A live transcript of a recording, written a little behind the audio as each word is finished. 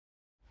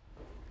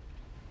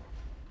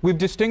We've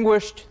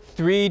distinguished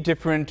three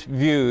different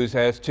views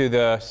as to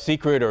the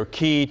secret or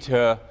key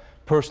to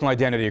personal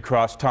identity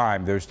across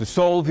time. There's the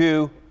soul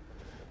view,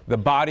 the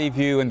body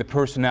view, and the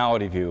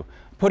personality view.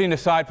 Putting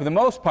aside, for the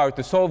most part,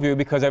 the soul view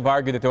because I've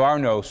argued that there are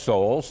no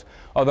souls,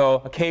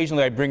 although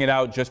occasionally I bring it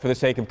out just for the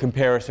sake of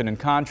comparison and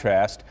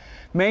contrast.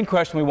 The main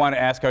question we want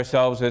to ask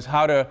ourselves is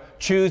how to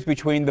choose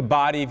between the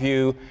body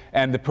view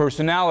and the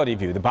personality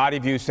view. The body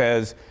view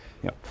says,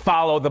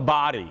 follow the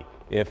body.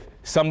 If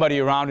somebody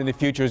around in the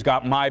future has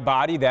got my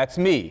body, that's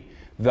me.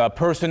 The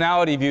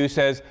personality view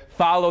says,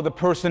 follow the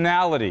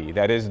personality.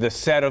 That is the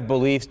set of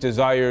beliefs,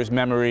 desires,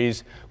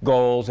 memories,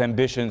 goals,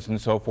 ambitions, and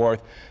so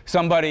forth.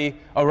 Somebody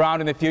around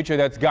in the future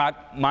that's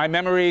got my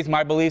memories,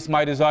 my beliefs,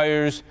 my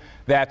desires,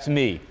 that's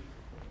me.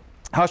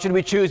 How should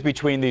we choose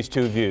between these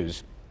two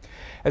views?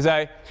 As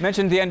I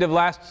mentioned at the end of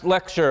last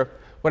lecture,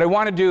 what I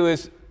want to do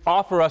is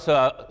offer us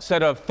a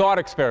set of thought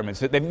experiments.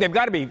 They've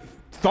got to be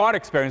thought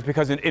experiments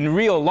because in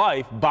real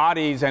life,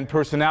 bodies and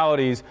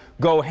personalities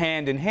go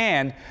hand in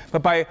hand.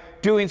 But by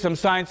doing some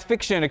science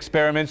fiction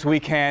experiments, we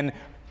can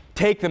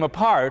take them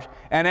apart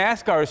and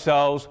ask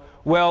ourselves,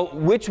 well,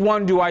 which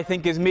one do I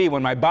think is me?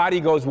 When my body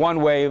goes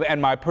one way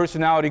and my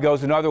personality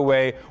goes another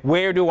way,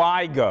 where do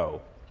I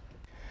go?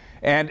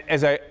 And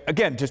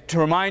again, just to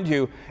remind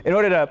you, in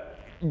order to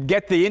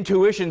get the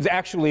intuitions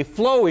actually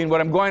flowing,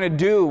 what I'm going to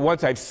do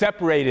once I've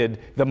separated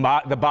the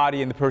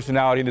body and the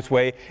personality in this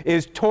way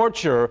is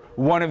torture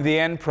one of the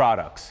end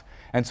products.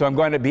 And so I'm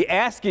going to be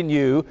asking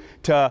you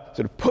to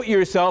sort of put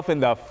yourself in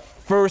the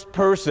first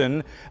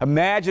person,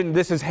 imagine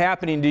this is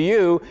happening to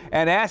you,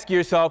 and ask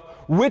yourself,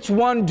 which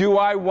one do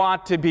I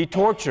want to be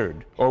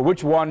tortured? Or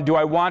which one do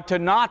I want to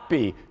not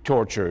be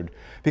tortured?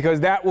 Because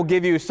that will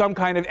give you some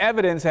kind of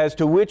evidence as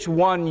to which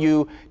one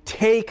you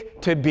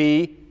take to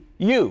be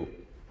you.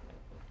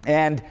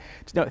 And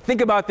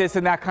think about this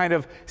in that kind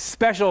of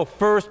special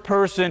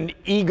first-person,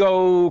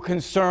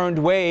 ego-concerned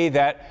way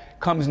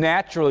that comes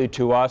naturally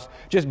to us.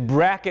 Just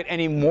bracket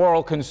any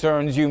moral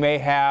concerns you may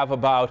have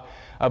about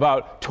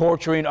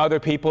torturing other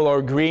people or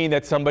agreeing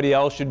that somebody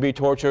else should be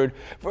tortured.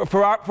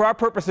 For our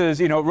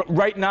purposes,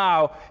 right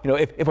now,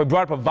 if we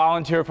brought up a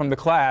volunteer from the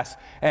class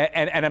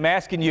and I'm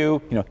asking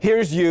you,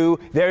 here's you,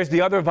 there's the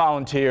other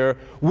volunteer,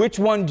 which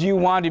one do you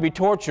want to be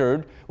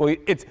tortured? Well,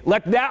 it's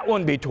let that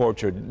one be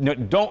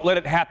tortured. Don't let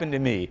it happen to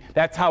me.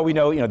 That's how we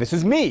know, this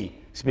is me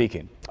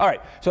speaking. All right,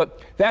 so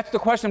that's the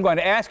question I'm going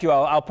to ask you.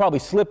 I'll probably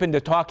slip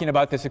into talking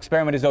about this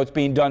experiment as though it's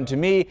being done to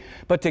me,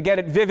 but to get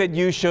it vivid,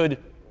 you should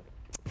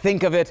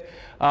think of it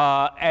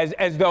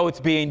as though it's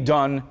being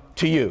done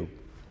to you.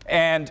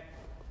 And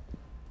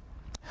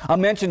I'll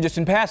mention just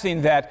in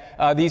passing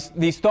that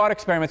these thought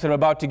experiments that I'm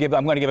about to give,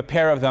 I'm going to give a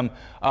pair of them,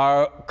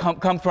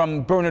 come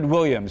from Bernard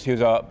Williams. He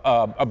was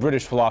a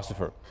British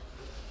philosopher.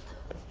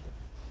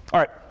 All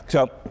right,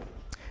 so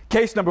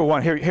case number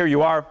one, here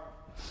you are.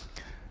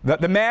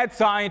 The mad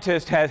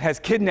scientist has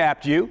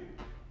kidnapped you,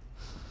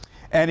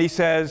 and he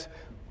says,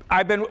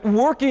 I've been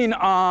working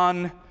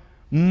on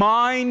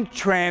mind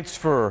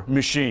transfer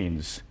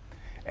machines.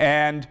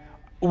 And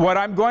what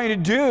I'm going to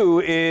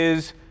do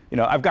is,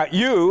 I've got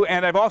you,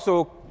 and I've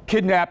also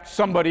kidnapped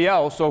somebody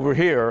else over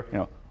here,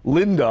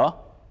 Linda.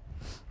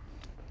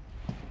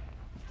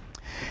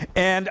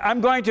 And I'm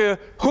going to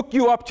hook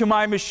you up to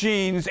my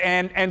machines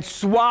and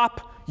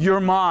swap your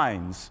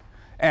minds.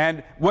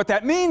 And what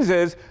that means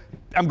is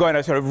I'm going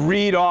to sort of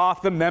read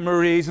off the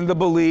memories and the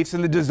beliefs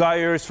and the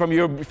desires from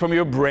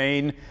your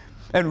brain,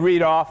 and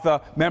read off the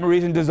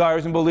memories and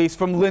desires and beliefs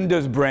from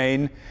Linda's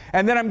brain.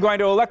 And then I'm going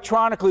to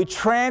electronically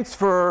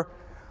transfer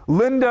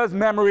Linda's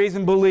memories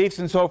and beliefs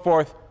and so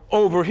forth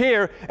over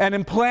here and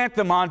implant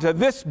them onto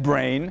this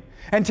brain,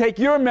 and take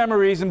your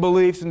memories and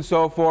beliefs and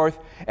so forth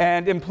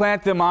and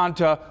implant them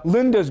onto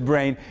Linda's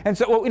brain. And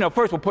so,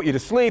 first we'll put you to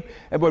sleep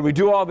and when we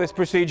do all this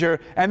procedure,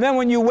 and then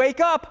when you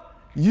wake up,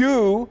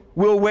 you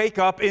will wake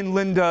up in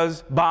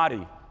Linda's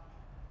body.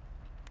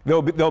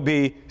 There'll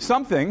be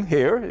something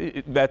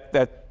here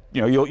that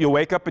you'll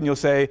wake up and you'll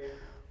say,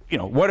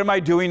 what am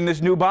I doing in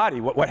this new body?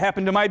 What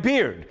happened to my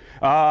beard?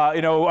 How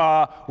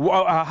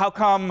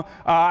come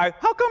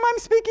I'm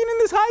speaking in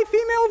this high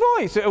female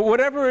voice?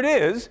 Whatever it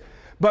is,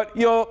 but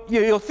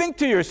you'll think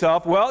to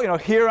yourself, well,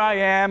 here I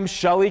am,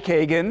 Shelley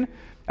Kagan.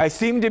 I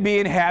seem to be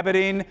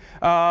inhabiting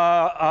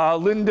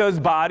Linda's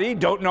body.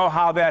 Don't know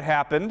how that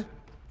happened.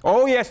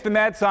 Oh yes, the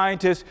mad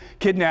scientist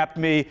kidnapped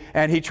me,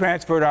 and he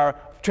transferred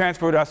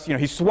us,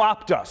 he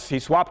swapped us. He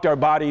swapped our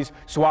bodies,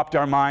 swapped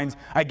our minds.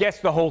 I guess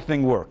the whole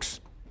thing works.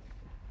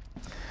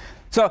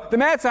 So the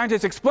mad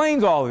scientist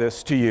explains all of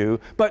this to you,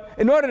 but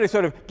in order to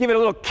sort of give it a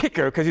little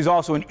kicker, because he's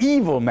also an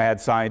evil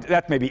mad scientist,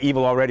 that may be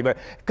evil already, but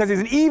because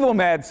he's an evil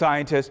mad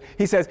scientist,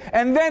 he says,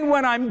 and then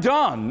when I'm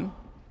done,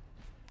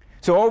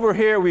 so over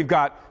here we've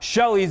got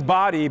Shelley's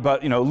body,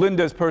 but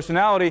Linda's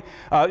personality.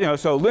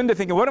 So Linda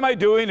thinking, what am I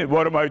doing? And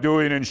what am I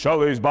doing in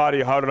Shelley's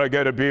body? How did I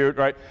get a beard,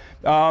 right?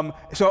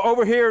 So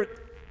over here,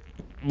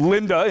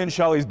 Linda in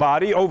Shelley's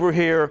body. Over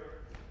here,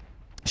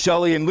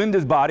 Shelley in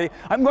Linda's body.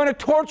 I'm going to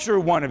torture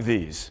one of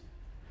these.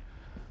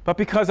 But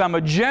because I'm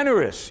a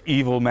generous,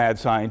 evil, mad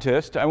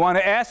scientist, I want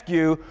to ask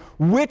you,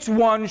 which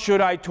one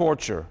should I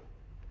torture?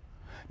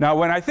 Now,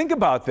 when I think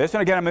about this,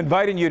 and again, I'm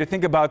inviting you to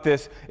think about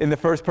this in the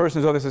first person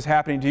as though this is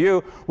happening to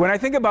you. When I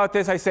think about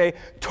this, I say,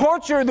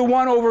 torture the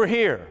one over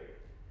here.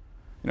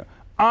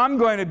 I'm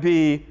going to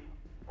be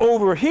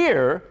over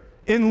here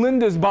in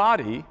Linda's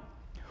body,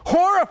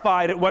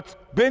 horrified at what's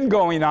been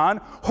going on,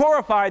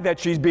 horrified that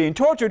she's being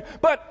tortured,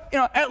 but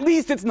at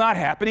least it's not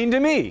happening to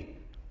me.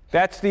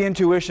 That's the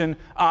intuition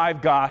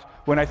I've got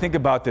when I think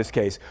about this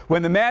case.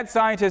 When the mad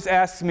scientist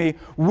asks me,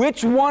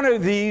 which one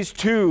of these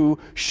two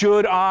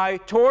should I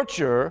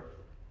torture?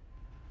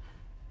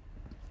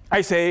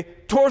 I say,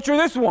 torture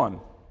this one.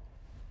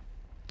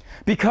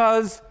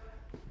 Because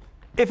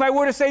if I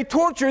were to say,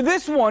 torture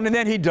this one, and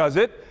then he does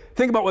it,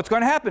 think about what's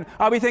going to happen.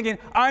 I'll be thinking,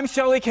 I'm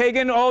Shelley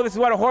Kagan, oh, this is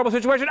what a horrible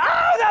situation.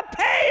 Oh, the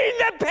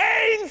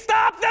pain,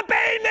 stop the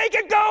pain, make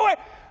it go away.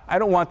 I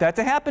don't want that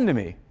to happen to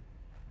me.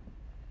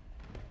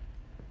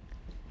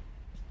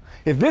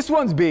 If this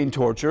one's being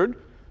tortured,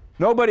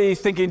 nobody's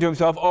thinking to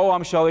himself, oh,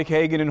 I'm Shelley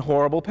Kagan in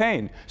horrible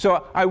pain.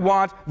 So I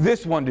want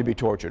this one to be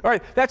tortured. All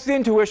right, that's the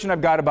intuition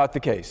I've got about the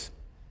case.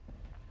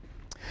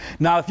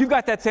 Now, if you've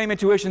got that same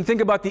intuition, think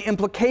about the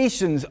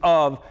implications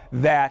of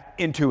that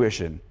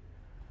intuition.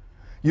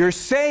 You're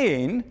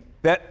saying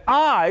that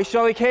I,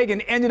 Shelley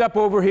Kagan, ended up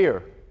over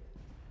here.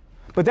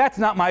 But that's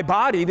not my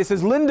body. This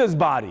is Linda's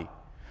body.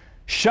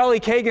 Shelley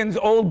Kagan's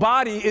old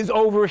body is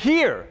over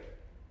here.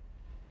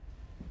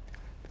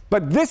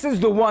 But this is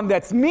the one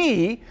that's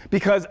me,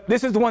 because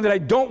this is the one that I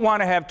don't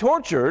want to have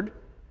tortured.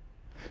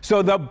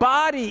 So the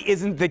body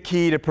isn't the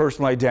key to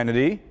personal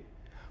identity.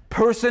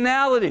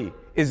 Personality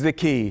is the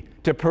key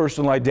to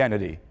personal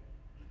identity.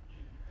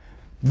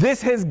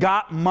 This has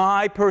got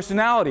my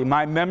personality,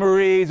 my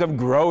memories of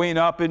growing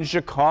up in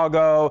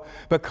Chicago,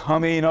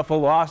 becoming a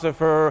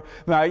philosopher,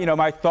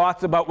 my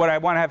thoughts about what I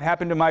want to have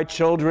happen to my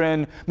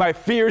children, my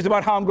fears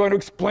about how I'm going to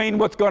explain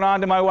what's going on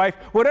to my wife,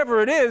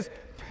 whatever it is.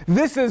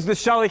 This is the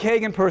Shelley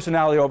Kagan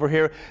personality over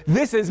here.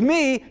 This is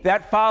me.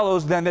 That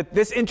follows then that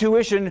this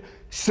intuition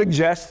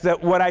suggests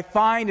that what I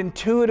find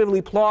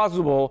intuitively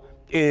plausible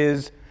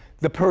is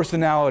the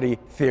personality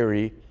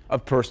theory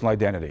of personal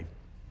identity.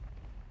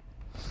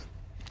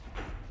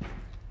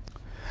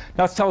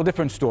 Now let's tell a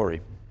different story.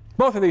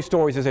 Both of these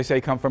stories, as I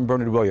say, come from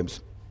Bernard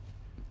Williams.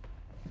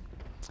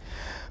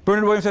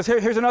 Bernard Williams says,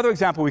 here's another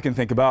example we can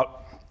think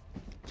about.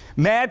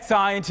 Mad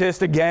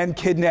scientist, again,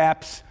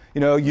 kidnaps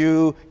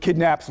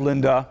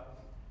Linda.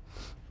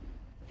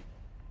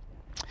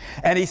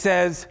 And he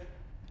says,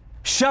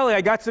 Shelley,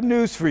 I got some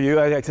news for you.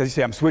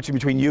 I'm switching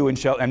between you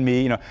and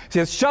me. He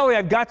says, Shelley,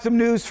 I've got some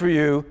news for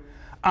you.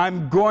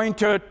 I'm going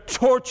to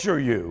torture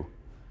you.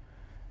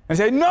 And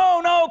I say,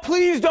 no,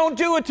 please don't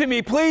do it to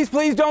me. Please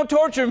don't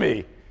torture me.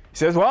 He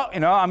says, well,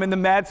 I'm in the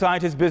mad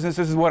scientist business.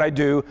 This is what I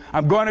do.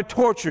 I'm going to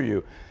torture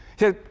you.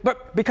 He says,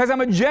 but because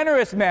I'm a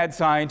generous mad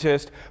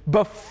scientist,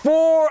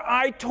 before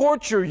I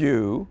torture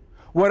you,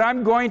 what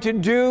I'm going to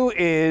do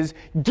is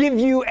give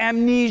you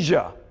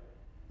amnesia.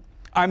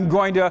 I'm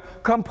going to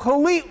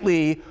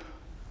completely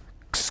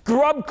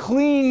scrub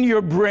clean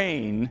your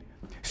brain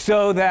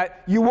so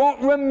that you won't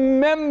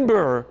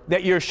remember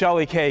that you're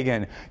Shelley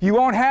Kagan. You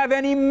won't have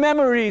any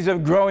memories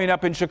of growing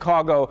up in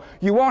Chicago.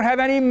 You won't have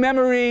any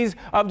memories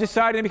of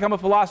deciding to become a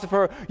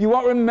philosopher. You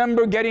won't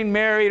remember getting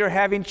married or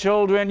having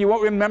children. You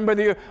won't remember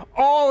you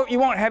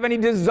won't have any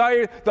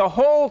desire. The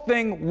whole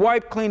thing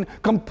wiped clean,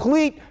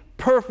 complete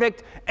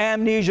perfect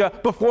amnesia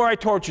before I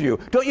torture you.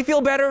 Don't you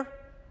feel better?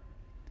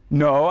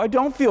 No, I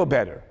don't feel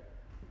better.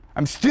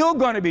 I'm still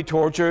going to be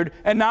tortured,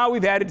 and now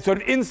we've added sort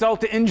of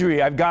insult to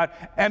injury. I've got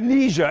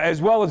amnesia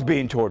as well as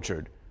being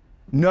tortured.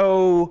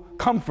 No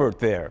comfort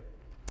there.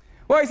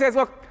 Well, he says,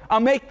 look, I'll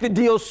make the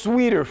deal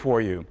sweeter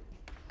for you.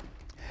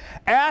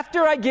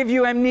 After I give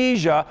you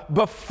amnesia,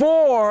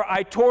 before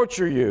I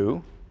torture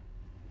you,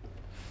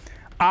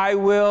 I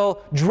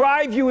will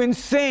drive you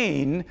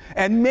insane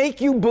and make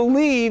you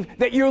believe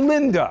that you're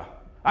Linda.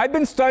 I've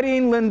been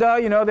studying Linda,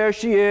 there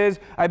she is.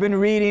 I've been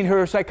reading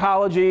her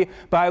psychology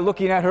by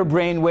looking at her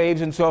brain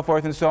waves and so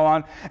forth and so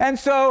on. And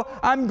so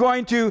I'm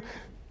going to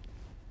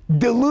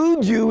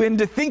delude you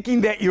into thinking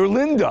that you're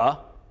Linda.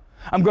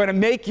 I'm going to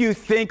make you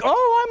think,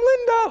 oh,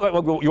 I'm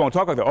Linda. Well, you won't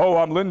talk like that. Oh,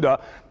 I'm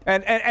Linda.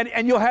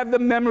 And you'll have the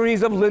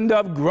memories of Linda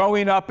of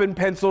growing up in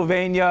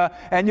Pennsylvania,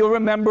 and you'll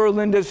remember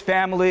Linda's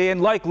family, and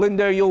like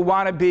Linda, you'll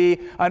want to be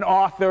an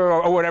author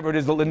or whatever it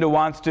is that Linda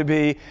wants to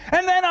be.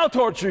 And then I'll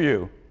torture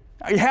you.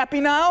 Are you happy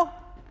now?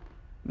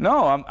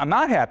 No, I'm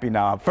not happy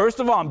now. First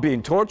of all, I'm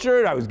being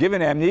tortured. I was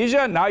given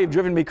amnesia. Now you've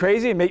driven me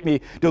crazy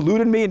and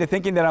deluded me into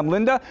thinking that I'm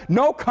Linda.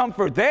 No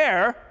comfort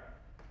there.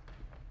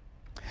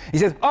 He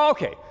says,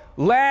 okay.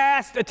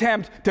 Last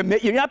attempt to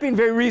make, you're not being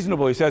very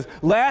reasonable, he says,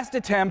 last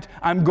attempt,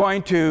 I'm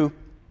going to,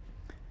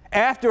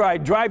 after I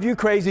drive you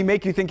crazy,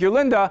 make you think you're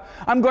Linda,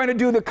 I'm going to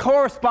do the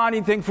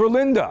corresponding thing for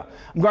Linda.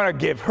 I'm going to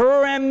give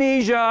her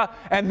amnesia,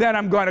 and then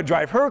I'm going to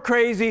drive her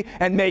crazy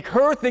and make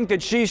her think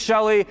that she's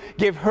Shelley,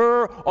 give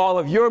her all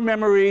of your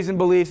memories and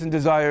beliefs and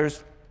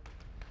desires.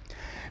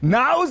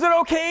 Now is it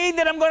okay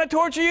that I'm going to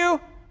torture you?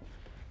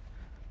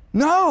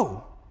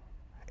 No.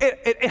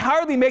 It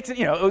hardly makes it,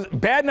 it was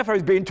bad enough I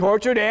was being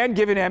tortured and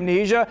given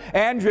amnesia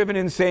and driven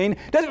insane.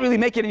 It doesn't really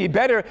make it any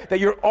better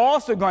that you're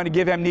also going to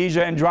give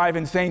amnesia and drive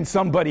insane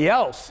somebody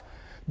else.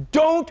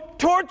 Don't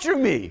torture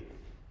me.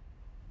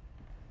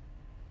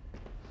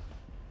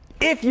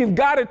 If you've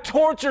got to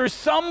torture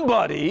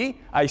somebody,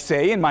 I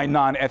say in my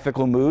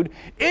non-ethical mood,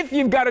 if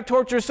you've got to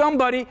torture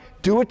somebody,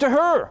 do it to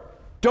her.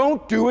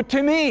 Don't do it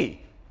to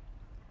me.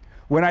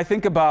 When I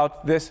think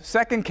about this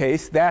second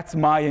case, that's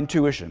my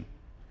intuition.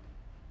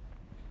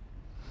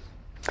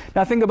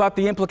 Now think about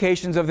the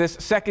implications of this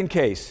second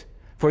case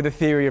for the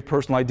theory of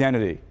personal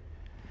identity.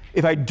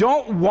 If I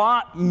don't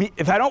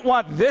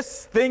want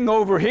this thing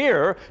over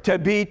here to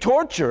be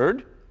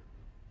tortured,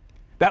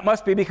 that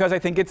must be because I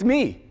think it's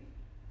me.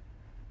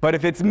 But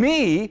if it's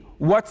me,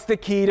 what's the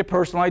key to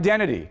personal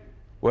identity?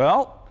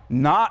 Well,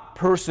 not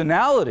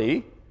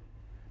personality,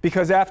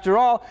 because after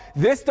all,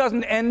 this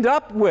doesn't end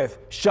up with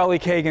Shelley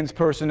Kagan's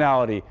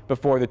personality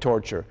before the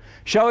torture.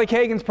 Shelley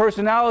Kagan's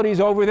personality is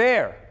over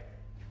there.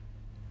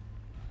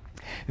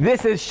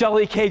 This is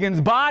Shelley Kagan's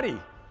body.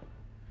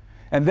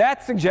 And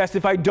that suggests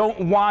if I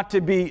don't want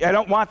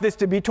this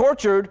to be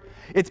tortured,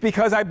 it's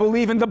because I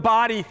believe in the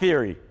body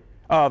theory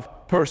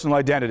of personal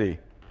identity.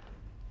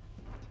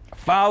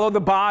 Follow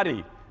the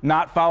body,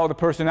 not follow the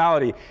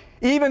personality.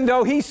 Even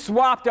though he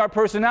swapped our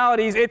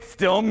personalities, it's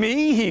still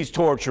me he's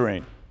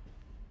torturing.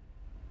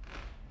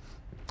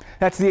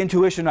 That's the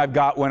intuition I've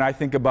got when I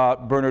think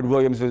about Bernard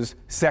Williams's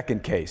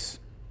second case.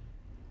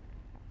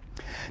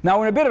 Now,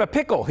 we're in a bit of a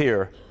pickle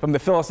here from the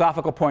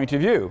philosophical point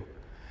of view,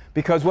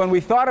 because when we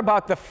thought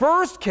about the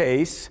first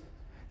case,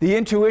 the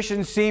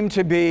intuition seemed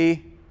to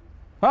be,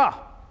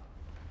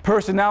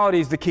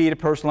 personality is the key to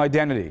personal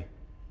identity.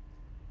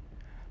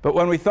 But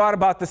when we thought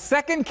about the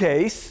second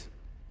case,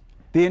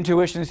 the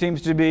intuition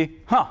seems to be,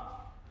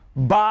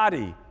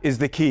 body is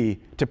the key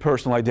to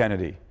personal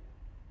identity.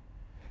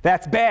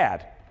 That's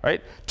bad,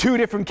 right? Two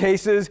different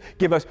cases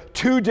give us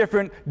two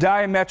different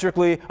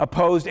diametrically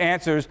opposed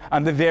answers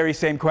on the very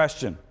same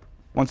question.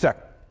 One sec.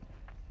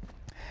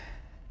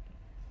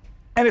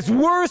 And it's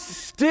worse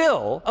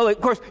still, of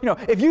course,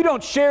 if you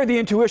don't share the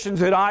intuitions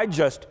that I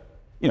just,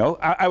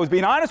 I was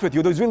being honest with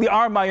you, those really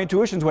are my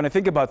intuitions when I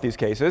think about these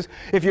cases.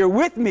 If you're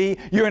with me,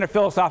 you're in a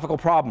philosophical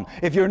problem.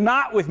 If you're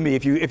not with me,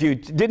 if you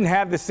didn't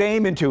have the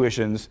same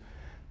intuitions,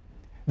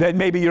 then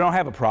maybe you don't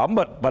have a problem,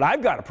 but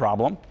I've got a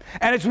problem.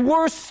 And it's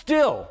worse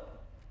still,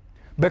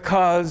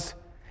 because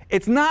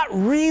it's not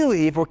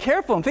really, if we're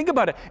careful and think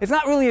about it, it's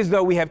not really as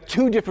though we have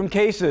two different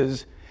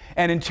cases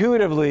and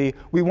intuitively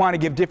we want to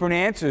give different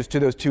answers to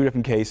those two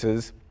different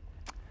cases.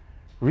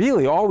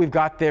 Really, all we've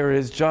got there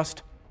is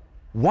just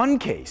one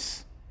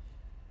case.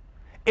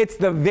 It's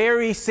the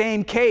very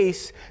same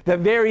case, the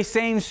very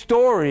same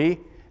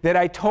story that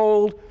I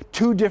told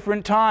two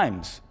different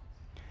times.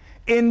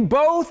 In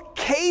both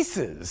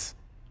cases,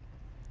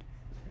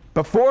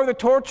 before the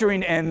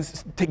torturing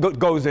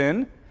goes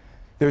in,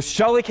 there's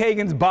Shelley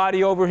Kagan's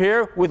body over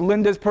here with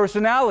Linda's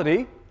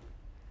personality,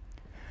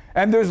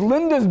 and there's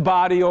Linda's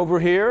body over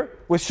here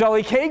with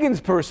Shelley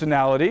Kagan's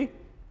personality,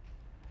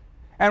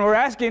 and we're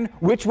asking,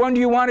 which one do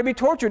you want to be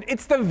tortured?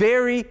 It's the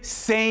very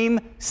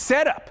same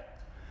setup.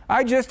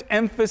 I just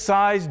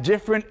emphasize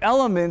different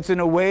elements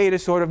in a way to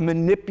sort of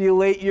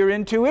manipulate your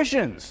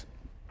intuitions.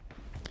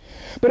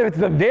 But if it's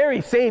the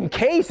very same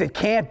case, it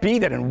can't be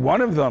that in one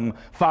of them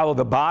follow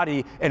the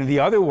body and in the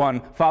other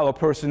one follow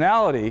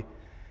personality.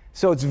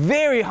 So it's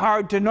very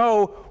hard to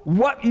know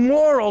what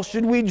moral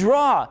should we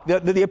draw.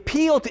 The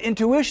appeal to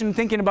intuition,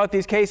 thinking about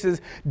these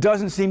cases,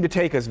 doesn't seem to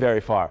take us very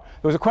far.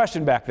 There was a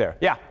question back there.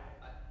 Yeah?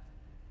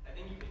 I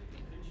think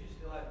couldn't you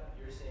still have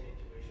your same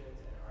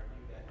intuitions and argue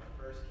that in the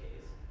first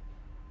case,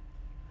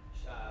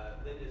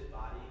 Linda's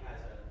body has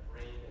a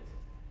brain that's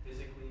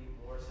physically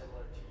more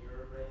similar to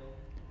your brain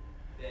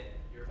than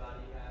your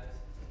body has,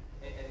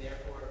 and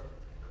therefore,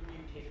 couldn't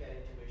you take that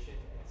intuition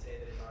and say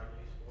that it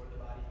argues for the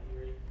body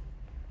theory?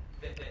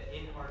 That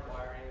in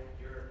hardwiring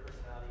your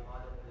personality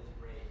onto Linda's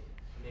brain,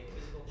 you make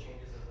physical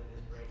changes in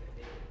Linda's brain that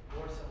make it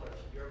more similar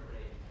to your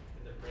brain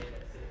than the brain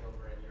that's sitting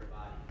over in your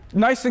body.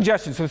 Nice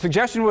suggestion. So the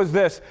suggestion was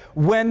this: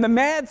 when the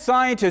mad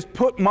scientist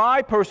put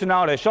my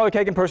personality, Shelley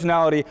Kagan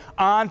personality,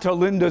 onto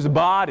Linda's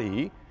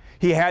body,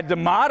 he had to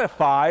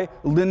modify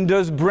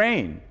Linda's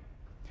brain.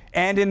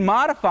 And in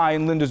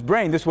modifying Linda's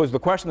brain, this was the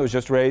question that was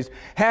just raised,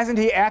 hasn't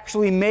he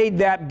actually made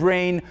that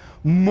brain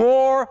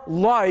more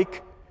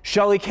like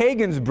Shelley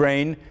Kagan's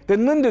brain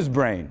than Linda's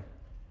brain?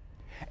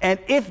 And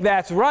if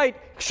that's right,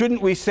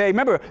 shouldn't we say,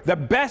 remember, the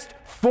best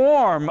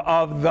form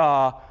of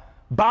the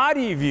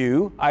body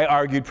view, I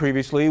argued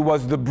previously,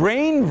 was the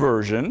brain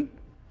version.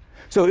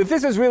 So if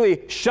this is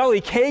really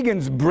Shelley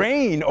Kagan's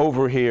brain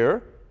over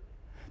here,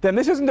 then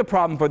this isn't a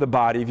problem for the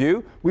body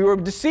view. We were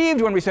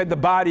deceived when we said the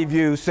body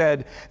view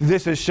said,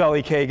 this is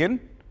Shelley Kagan.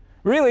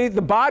 Really,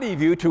 the body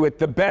view, to it,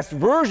 the best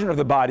version of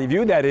the body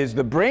view, that is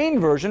the brain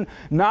version,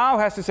 now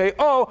has to say,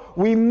 oh,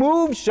 we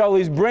moved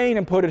Shelley's brain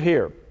and put it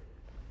here.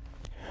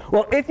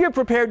 Well, if you're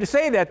prepared to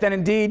say that, then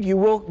indeed you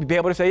will be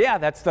able to say, yeah,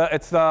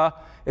 it's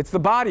the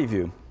body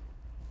view.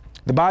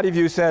 The body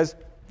view says,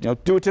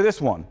 do it to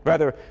this one.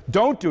 Rather,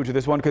 don't do it to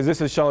this one because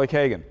this is Shelley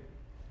Kagan.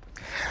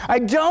 I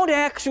don't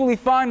actually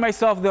find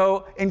myself,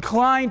 though,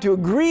 inclined to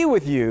agree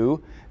with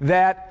you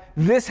that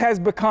this has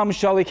become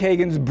Shelley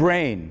Kagan's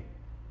brain.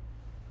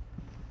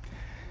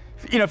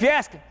 If you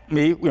ask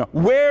me,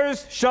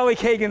 where's Shelley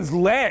Kagan's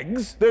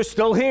legs? They're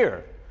still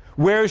here.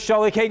 Where's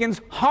Shelley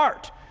Kagan's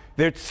heart?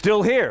 They're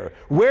still here.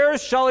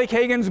 Where's Shelley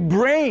Kagan's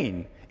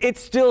brain?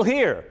 It's still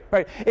here,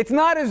 right? It's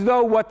not as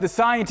though what the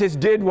scientist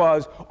did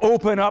was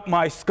open up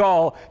my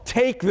skull,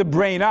 take the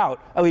brain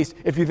out. At least,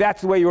 if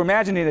that's the way you're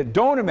imagining it,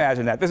 don't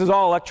imagine that. This is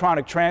all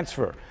electronic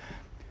transfer.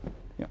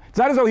 It's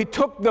not as though he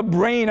took the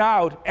brain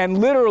out and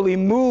literally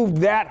moved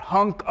that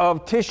hunk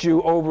of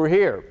tissue over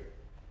here.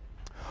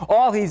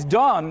 All he's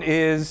done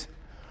is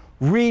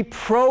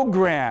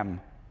reprogram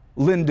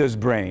Linda's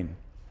brain.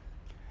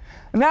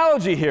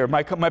 Analogy here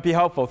might be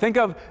helpful. Think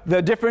of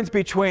the difference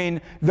between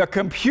the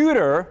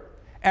computer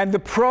and the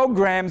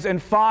programs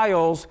and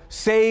files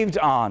saved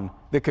on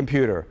the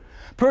computer.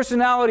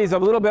 Personality is a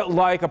little bit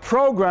like a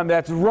program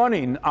that's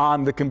running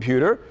on the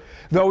computer,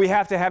 though we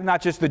have to have not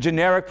just the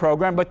generic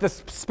program, but the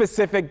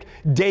specific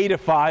data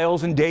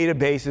files and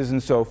databases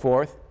and so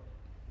forth.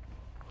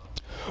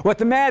 What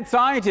the mad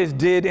scientist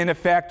did, in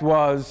effect,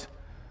 was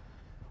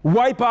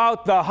wipe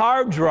out the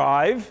hard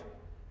drive,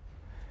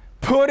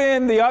 put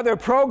in the other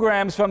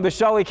programs from the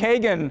Shelley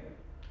Kagan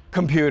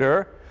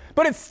computer,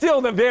 but it's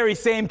still the very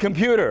same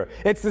computer.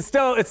 It's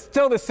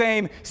still the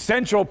same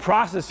central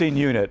processing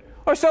unit,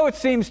 or so it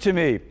seems to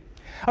me.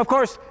 Of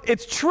course,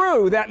 it's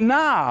true that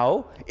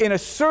now, in a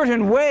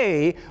certain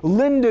way,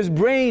 Linda's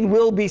brain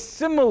will be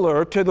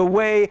similar to the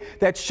way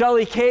that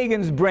Shelley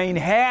Kagan's brain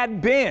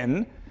had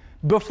been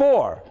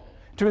before,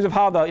 in terms of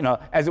how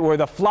as it were,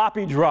 the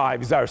floppy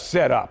drives are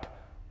set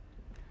up.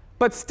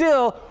 But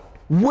still,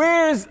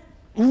 where's,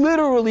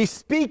 literally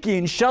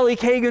speaking, Shelley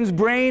Kagan's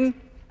brain?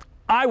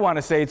 I want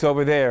to say it's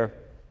over there,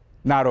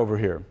 not over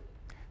here.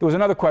 There was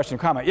another question,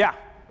 comment. Yeah?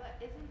 But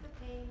isn't the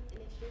pain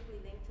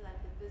inextricably linked to the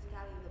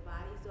physicality of the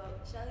body? So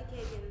if Shelley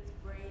Kagan's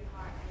brain,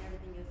 heart, and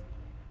everything is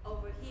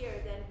over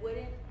here, then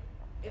wouldn't,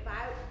 if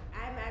I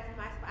imagine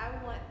myself, I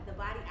would want the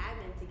body I'm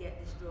in to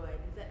get destroyed,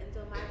 and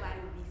so my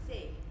body would be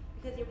safe,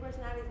 because your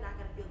personality is not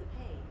going to feel the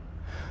pain.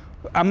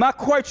 I'm not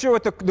quite sure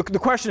what the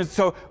question is.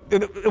 So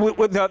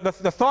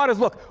the thought is,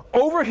 look,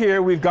 over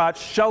here we've got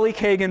Shelley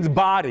Kagan's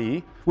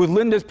body with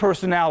Linda's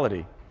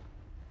personality.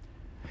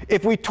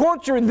 If we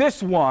torture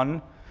this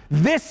one,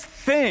 this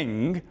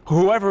thing,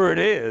 whoever it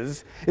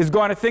is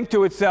going to think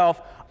to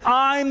itself,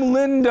 I'm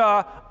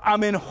Linda,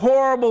 I'm in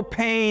horrible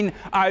pain,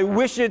 I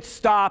wish it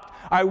stopped,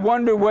 I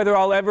wonder whether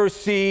I'll ever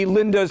see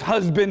Linda's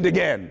husband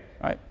again.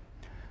 Right?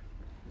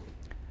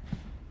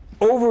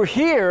 Over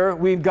here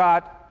we've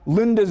got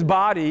Linda's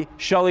body,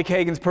 Shelley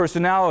Kagan's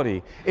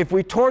personality. If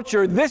we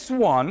torture this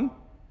one,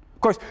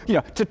 of course,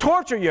 to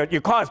torture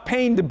you cause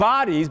pain to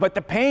bodies, but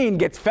the pain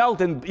gets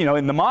felt in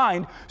the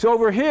mind. So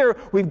over here,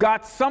 we've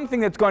got something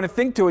that's going to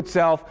think to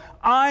itself,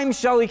 I'm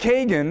Shelley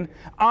Kagan,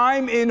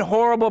 I'm in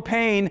horrible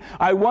pain,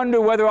 I wonder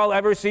whether I'll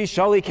ever see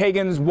Shelley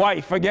Kagan's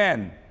wife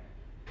again.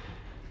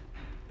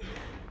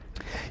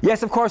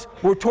 Yes, of course,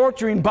 we're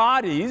torturing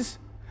bodies.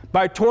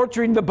 By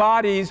torturing the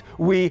bodies,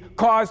 we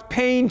cause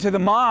pain to the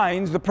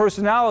minds, the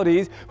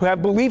personalities, who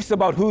have beliefs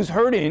about who's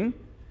hurting.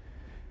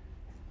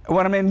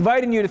 What I'm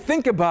inviting you to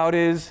think about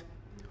is,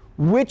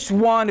 which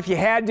one, if you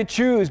had to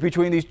choose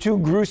between these two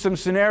gruesome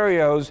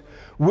scenarios,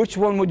 which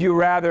one would you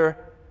rather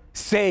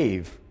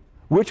save?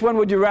 Which one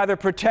would you rather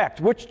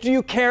protect? Which do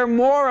you care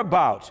more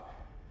about?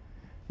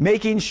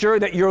 Making sure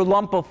that your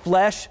lump of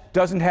flesh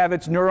doesn't have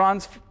its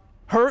neurons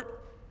hurt?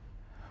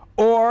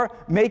 Or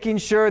making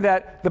sure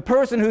that the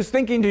person who's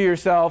thinking to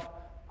yourself,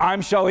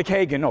 I'm Shelley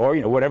Kagan,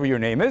 or whatever your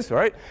name is,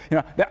 right?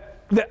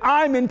 That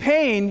I'm in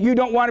pain, you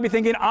don't want to be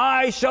thinking,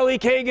 I, Shelley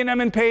Kagan, am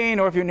in pain,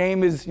 or if your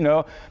name is,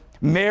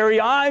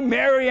 Mary, I'm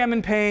Mary, I'm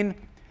in pain.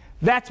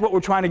 That's what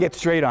we're trying to get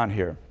straight on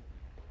here.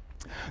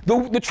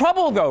 The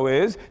trouble, though,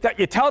 is that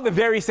you tell the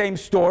very same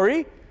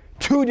story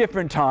 2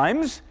 different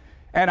times,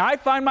 and I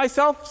find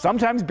myself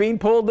sometimes being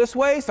pulled this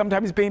way,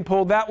 sometimes being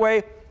pulled that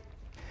way.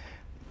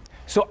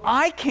 So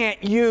I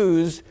can't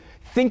use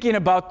thinking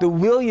about the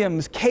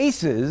Williams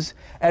cases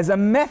as a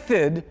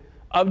method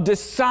of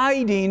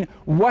deciding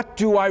what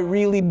do I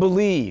really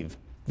believe,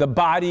 the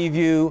body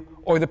view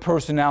or the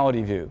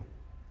personality view.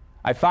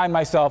 I find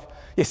myself,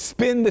 you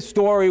spin the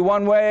story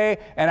one way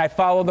and I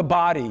follow the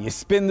body. You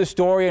spin the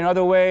story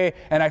another way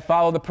and I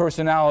follow the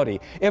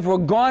personality. If we're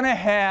going to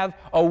have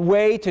a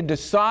way to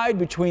decide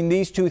between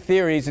these two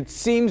theories, it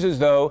seems as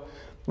though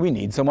we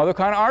need some other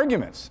kind of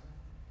arguments.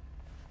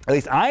 At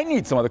least I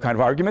need some other kind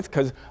of arguments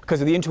because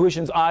of the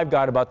intuitions I've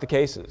got about the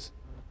cases.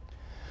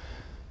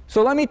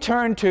 So let me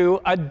turn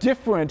to a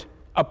different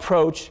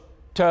approach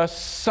to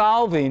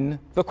solving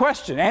the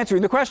question,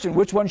 answering the question,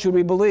 which one should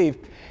we believe?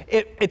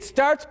 It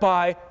starts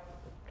by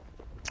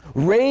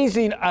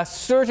raising a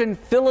certain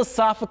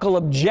philosophical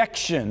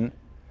objection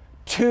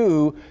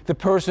to the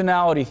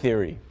personality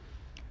theory.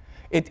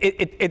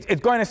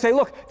 It's going to say,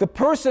 look, the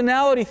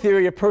personality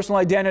theory of personal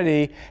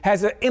identity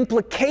has an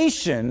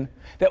implication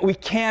that we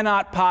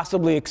cannot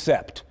possibly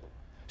accept.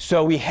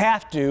 So we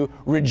have to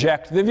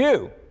reject the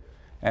view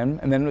and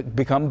then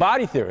become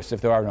body theorists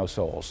if there are no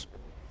souls.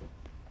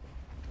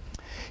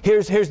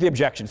 Here's the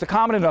objection. It's a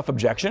common enough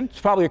objection.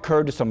 It's probably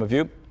occurred to some of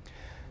you.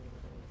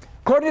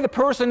 According to the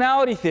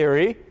personality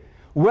theory,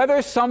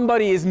 whether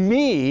somebody is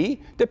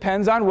me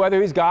depends on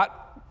whether he's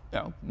got,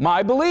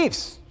 my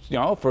beliefs.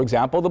 For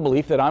example, the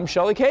belief that I'm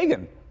Shelley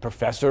Kagan,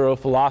 professor of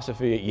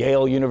philosophy at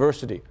Yale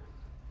University.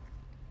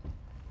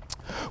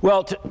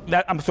 Well,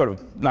 I'm sort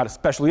of not a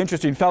especially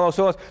interesting fellow,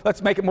 so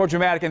let's make it more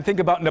dramatic and think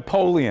about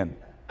Napoleon.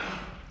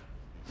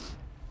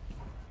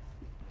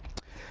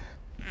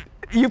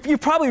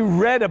 You've probably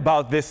read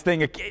about this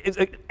thing.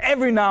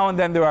 Every now and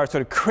then there are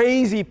sort of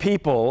crazy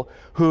people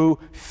who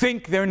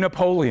think they're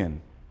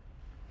Napoleon.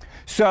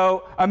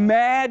 So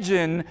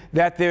imagine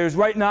that there's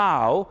right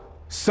now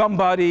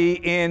somebody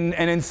in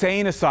an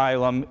insane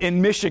asylum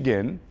in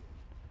Michigan,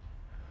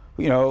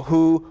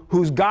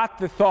 who's got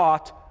the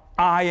thought,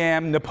 I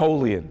am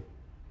Napoleon.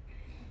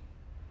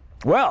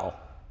 Well,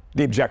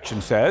 the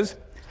objection says,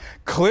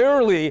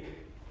 clearly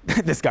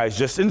this guy's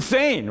just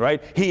insane,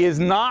 right? He is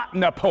not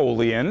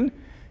Napoleon.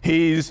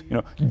 He's,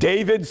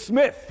 David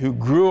Smith, who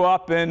grew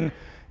up in,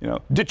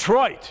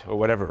 Detroit or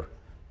whatever.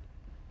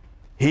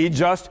 He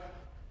just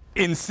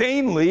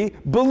insanely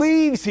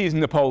believes he's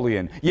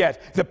Napoleon.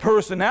 Yet the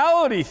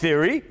personality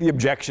theory, the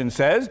objection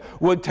says,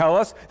 would tell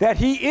us that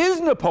he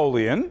is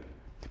Napoleon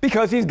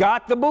because he's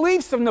got the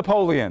beliefs of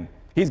Napoleon.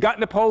 He's got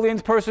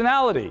Napoleon's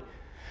personality.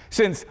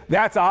 Since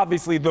that's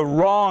obviously the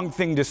wrong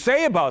thing to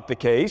say about the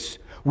case,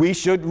 we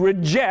should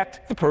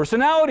reject the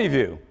personality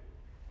view.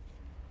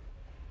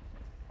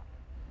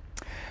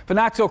 But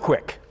not so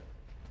quick.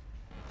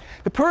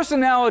 The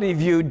personality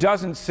view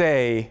doesn't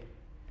say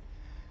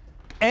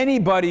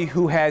anybody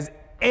who has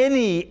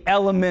any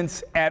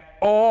elements at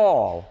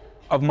all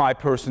of my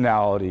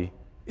personality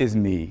is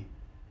me.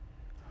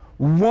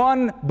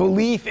 One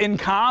belief in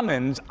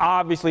common's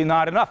obviously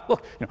not enough.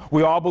 Look,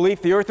 we all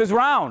believe the earth is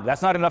round.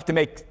 That's not enough to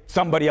make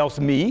somebody else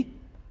me.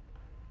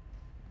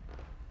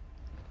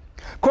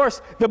 Of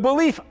course, the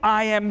belief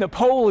I am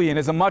Napoleon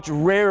is a much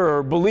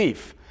rarer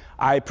belief.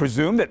 I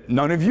presume that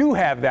none of you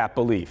have that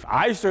belief.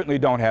 I certainly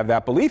don't have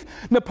that belief.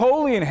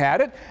 Napoleon had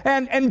it,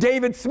 and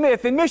David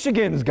Smith in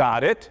Michigan's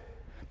got it.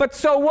 But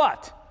so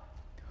what?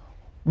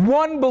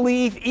 One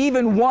belief,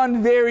 even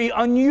one very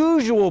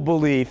unusual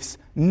belief's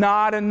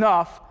not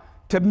enough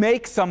to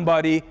make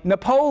somebody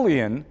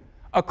Napoleon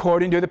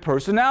according to the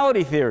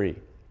personality theory.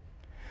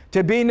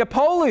 To be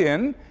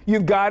Napoleon,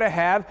 you've got to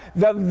have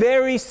the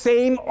very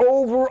same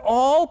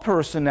overall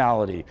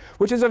personality,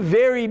 which is a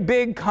very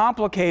big,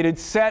 complicated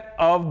set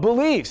of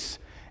beliefs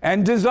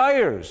and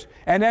desires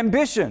and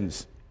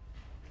ambitions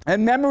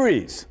and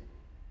memories.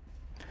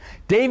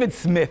 David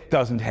Smith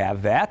doesn't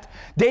have that.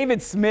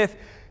 David Smith,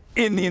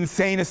 in the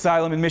insane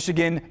asylum in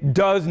Michigan,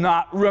 does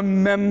not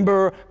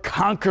remember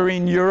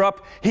conquering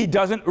Europe. He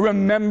doesn't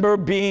remember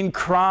being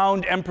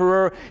crowned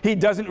emperor. He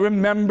doesn't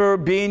remember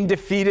being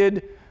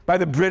defeated by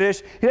the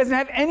British. He doesn't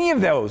have any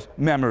of those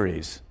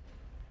memories.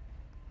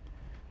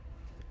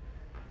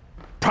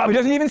 Probably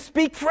doesn't even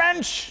speak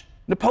French.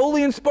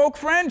 Napoleon spoke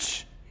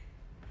French.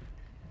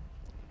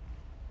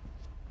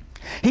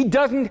 He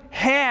doesn't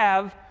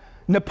have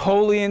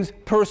Napoleon's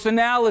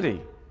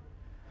personality.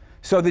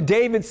 So the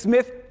David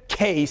Smith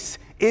case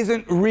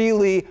isn't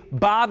really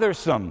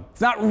bothersome.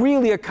 It's not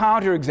really a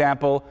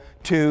counterexample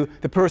to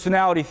the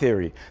personality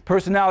theory.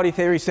 Personality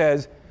theory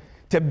says,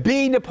 to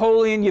be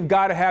Napoleon, you've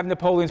got to have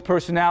Napoleon's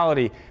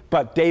personality,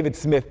 but David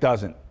Smith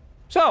doesn't.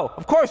 So,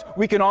 of course,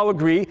 we can all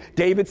agree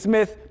David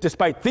Smith,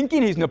 despite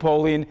thinking he's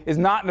Napoleon, is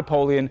not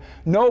Napoleon.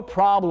 No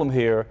problem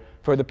here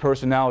for the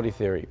personality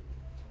theory.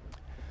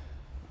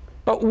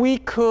 But we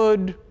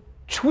could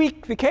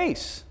tweak the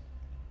case.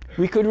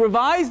 We could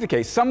revise the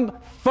case. Some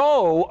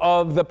foe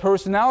of the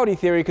personality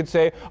theory could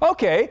say,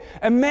 okay,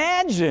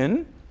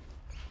 imagine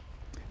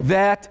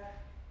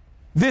that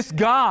this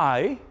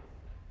guy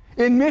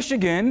in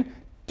Michigan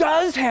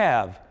does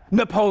have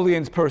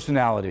Napoleon's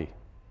personality.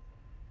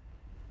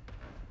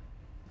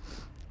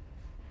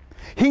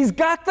 He's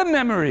got the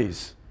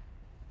memories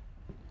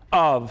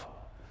of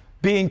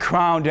being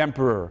crowned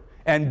emperor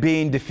and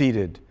being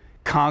defeated,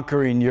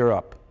 conquering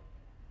Europe.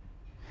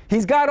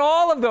 He's got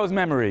all of those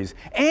memories.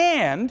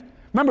 And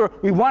remember,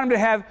 we want him to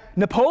have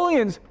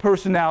Napoleon's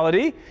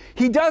personality.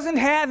 He doesn't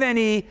have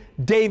any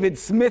David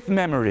Smith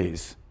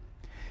memories.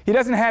 He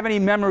doesn't have any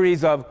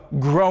memories of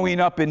growing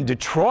up in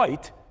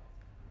Detroit.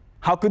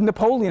 How could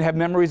Napoleon have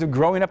memories of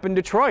growing up in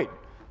Detroit?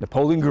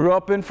 Napoleon grew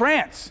up in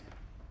France.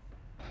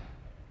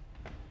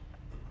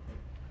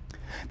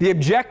 The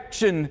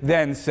objection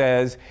then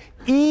says,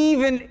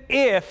 even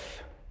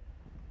if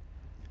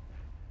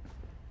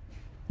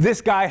this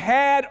guy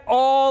had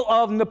all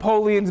of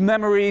Napoleon's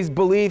memories,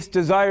 beliefs,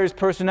 desires,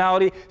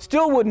 personality,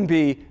 still wouldn't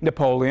be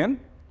Napoleon.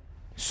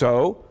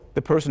 So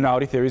the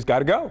personality theory's got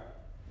to go.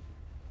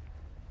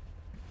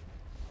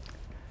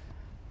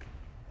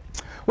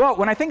 Well,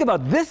 when I think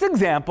about this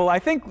example, I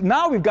think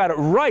now we've got it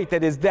right.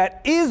 That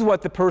is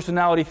what the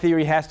personality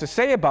theory has to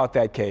say about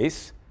that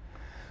case.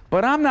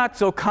 But I'm not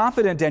so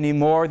confident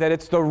anymore that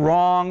it's the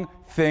wrong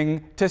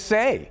thing to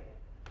say.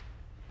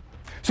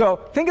 So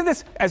think of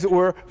this, as it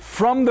were,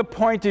 from the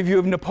point of view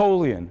of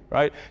Napoleon,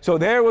 right? So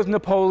there was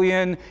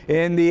Napoleon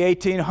in the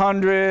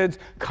 1800s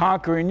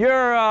conquering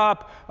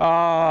Europe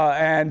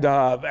and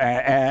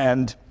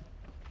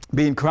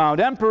being crowned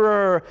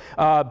emperor,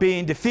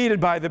 being defeated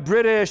by the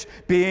British,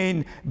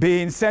 being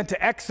sent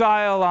to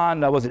exile on,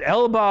 was it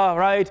Elba,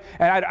 right?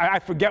 And I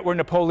forget where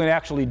Napoleon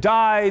actually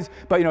dies,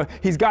 but you know,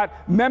 he's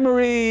got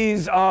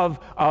memories of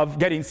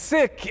getting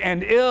sick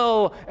and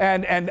ill,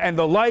 and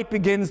the light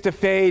begins to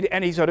fade,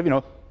 and he sort of, you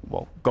know,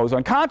 well, goes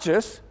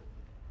unconscious.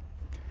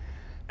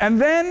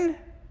 And then,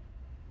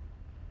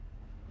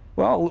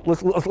 well,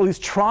 let's at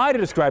least try to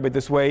describe it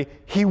this way.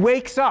 He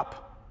wakes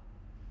up.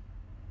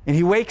 And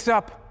he wakes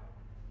up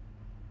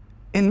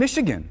in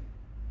Michigan.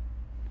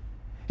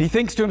 He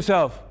thinks to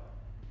himself,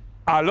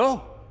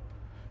 Allô,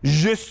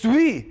 je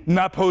suis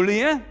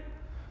Napoleon.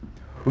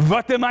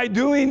 What am I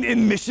doing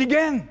in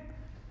Michigan?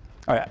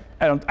 All right,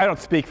 I don't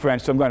speak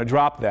French, so I'm going to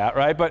drop that,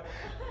 right? But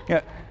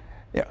yeah,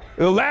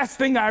 the last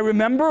thing I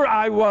remember,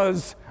 I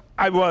was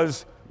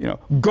you know,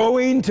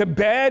 going to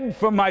bed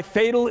from my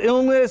fatal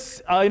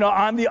illness, you know,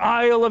 on the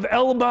Isle of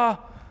Elba.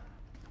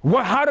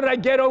 How did I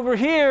get over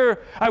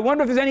here? I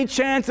wonder if there's any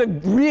chance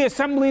of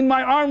reassembling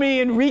my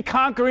army and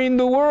reconquering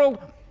the world.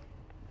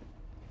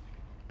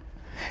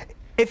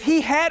 If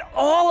he had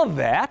all of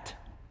that,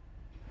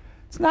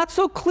 it's not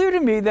so clear to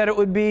me that it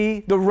would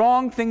be the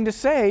wrong thing to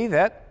say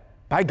that,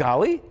 by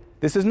golly,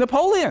 this is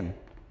Napoleon.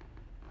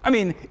 I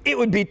mean, it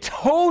would be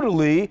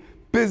totally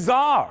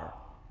bizarre.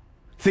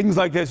 Things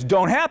like this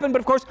don't happen, but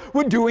of course,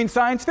 we're doing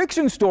science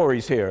fiction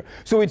stories here.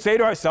 So we'd say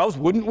to ourselves,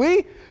 wouldn't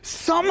we?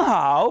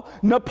 Somehow,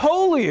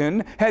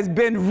 Napoleon has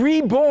been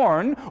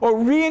reborn or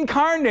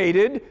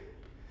reincarnated,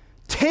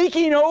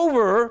 taking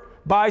over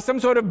by some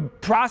sort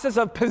of process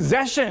of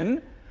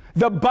possession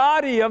the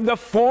body of the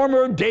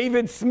former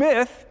David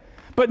Smith,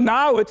 but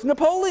now it's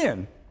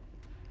Napoleon.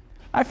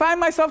 I find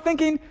myself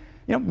thinking,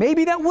 you know,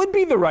 maybe that would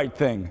be the right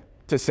thing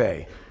to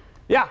say.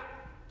 Yeah?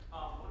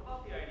 What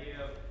about the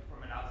idea of,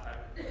 from an outside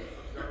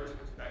observer's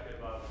perspective,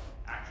 of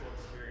actual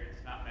experience,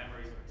 not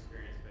memories of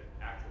experience,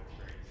 but actual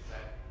experience?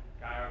 That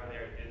guy over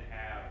there didn't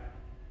have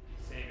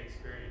the same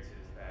experiences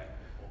that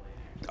Napoleon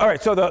had. All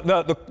right, so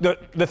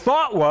the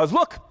thought was,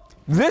 look,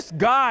 this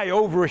guy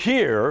over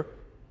here,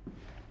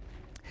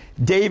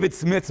 David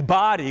Smith's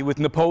body with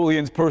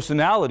Napoleon's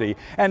personality.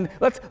 And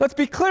let's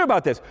be clear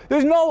about this.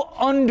 There's no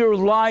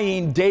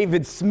underlying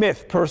David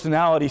Smith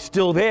personality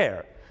still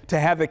there to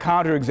have the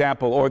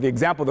counterexample or the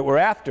example that we're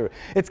after.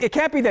 It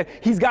can't be that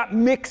he's got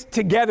mixed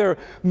together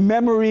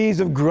memories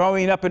of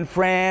growing up in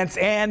France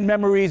and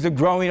memories of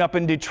growing up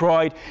in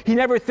Detroit. He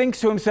never thinks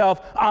to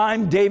himself,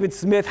 I'm David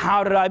Smith,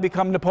 how did I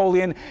become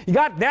Napoleon? You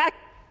got that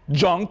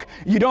junk,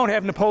 you don't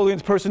have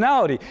Napoleon's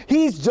personality.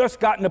 He's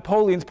just got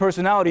Napoleon's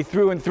personality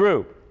through and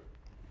through.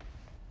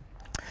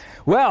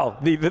 Well,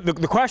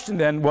 the question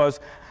then was,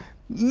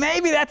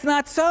 maybe that's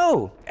not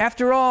so.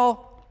 After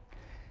all,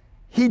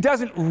 he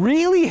doesn't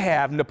really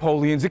have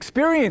Napoleon's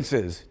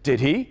experiences,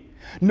 did he?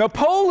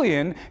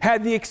 Napoleon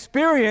had the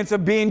experience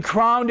of being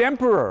crowned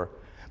emperor,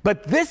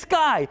 but this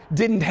guy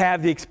didn't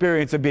have the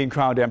experience of being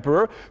crowned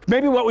emperor.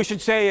 Maybe what we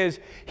should say is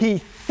he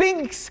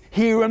thinks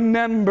he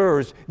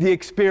remembers the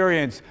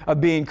experience of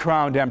being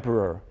crowned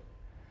emperor,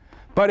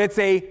 but it's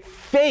a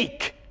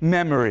fake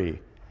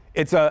memory.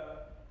 It's a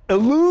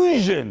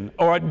illusion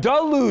or a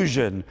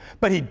delusion,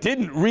 but he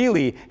didn't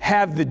really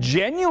have the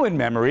genuine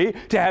memory.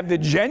 To have the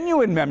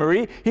genuine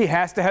memory, he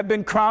has to have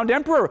been crowned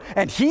emperor,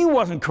 and he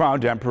wasn't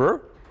crowned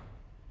emperor.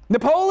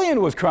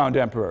 Napoleon was crowned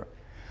emperor.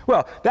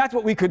 Well, that's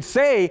what we could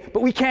say,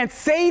 but we can't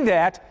say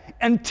that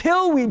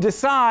until we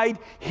decide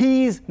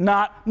he's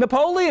not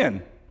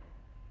Napoleon.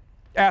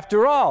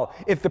 After all,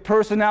 if the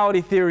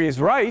personality theory is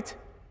right,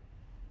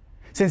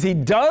 since he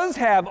does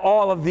have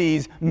all of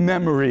these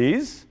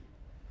memories,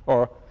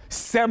 or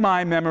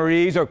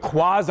semi-memories or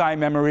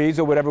quasi-memories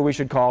or whatever we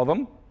should call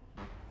them,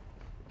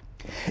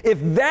 if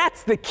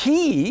that's the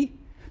key,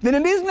 then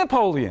it is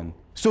Napoleon.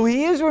 So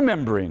he is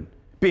remembering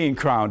being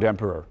crowned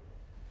emperor.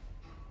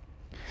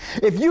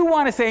 If you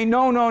want to say,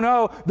 no, no,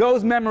 no,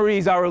 those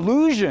memories are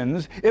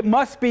illusions, it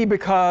must be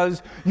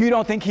because you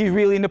don't think he's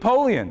really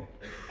Napoleon.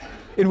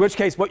 In which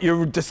case, what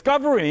you're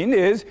discovering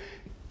is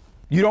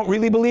you don't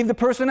really believe the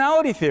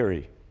personality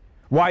theory.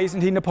 Why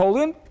isn't he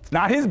Napoleon? It's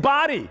not his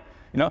body.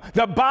 You know,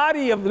 the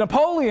body of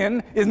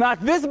Napoleon is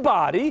not this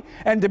body,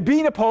 and to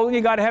be Napoleon,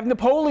 you got to have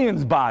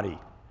Napoleon's body.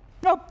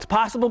 No, it's a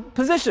possible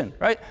position,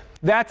 right?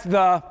 That's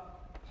the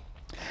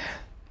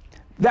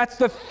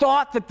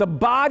thought that the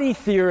body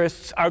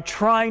theorists are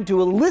trying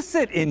to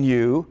elicit in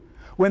you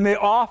when they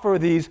offer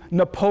these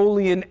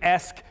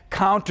Napoleon-esque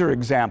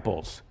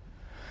counterexamples.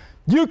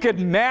 You could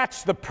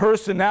match the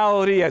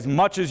personality as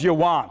much as you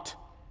want,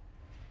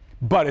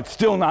 but it's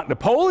still not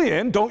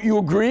Napoleon. Don't you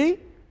agree?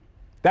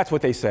 That's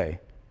what they say.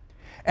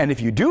 And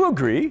if you do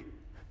agree,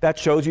 that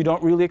shows you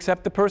don't really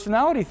accept the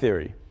personality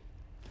theory.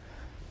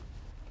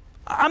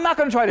 I'm not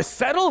going to try to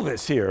settle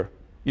this here.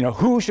 You know,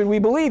 who should we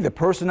believe, the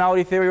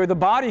personality theory or the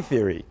body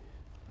theory?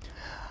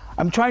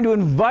 I'm trying to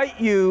invite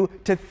you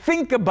to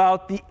think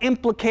about the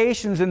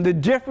implications and the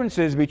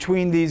differences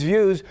between these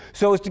views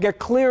so as to get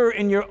clearer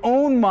in your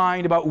own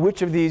mind about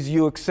which of these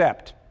you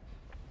accept.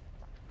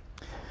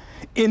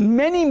 In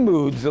many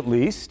moods, at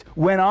least,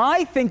 when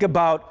I think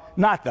about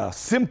not the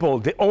simple,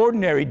 the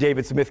ordinary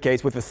David Smith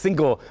case with a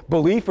single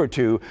belief or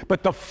two,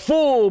 but the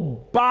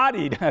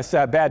full-bodied, that's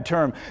a bad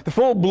term, the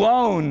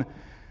full-blown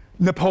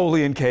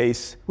Napoleon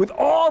case with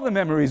all the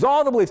memories,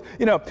 all the beliefs.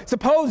 You know,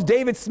 suppose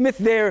David Smith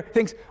there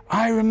thinks,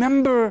 I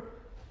remember,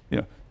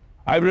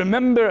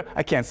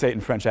 I can't say it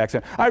in French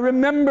accent, I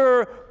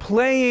remember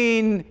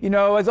playing,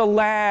 as a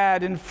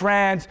lad in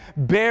France,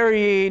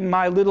 burying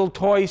my little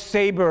toy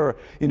saber,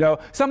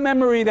 some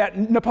memory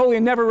that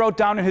Napoleon never wrote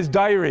down in his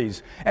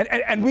diaries.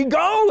 And we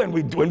go and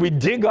we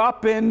dig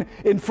up in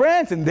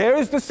France, and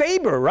there's the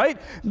saber, right?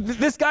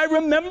 This guy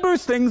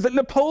remembers things that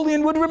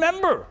Napoleon would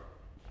remember.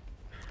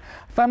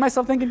 I find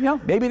myself thinking,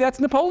 maybe that's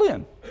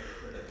Napoleon.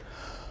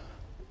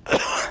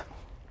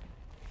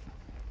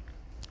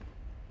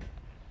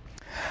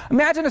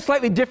 Imagine a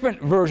slightly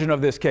different version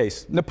of this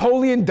case.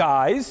 Napoleon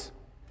dies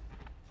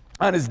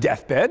on his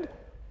deathbed,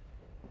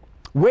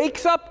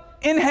 wakes up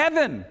in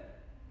heaven,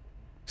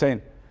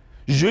 saying,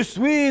 Je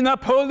suis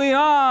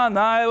Napoleon,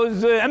 I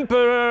was the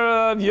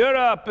emperor of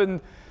Europe,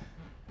 and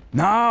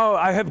now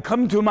I have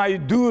come to my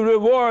due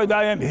reward,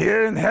 I am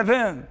here in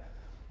heaven.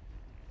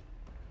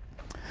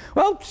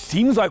 Well,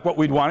 seems like what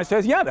we'd want to say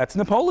is, yeah, that's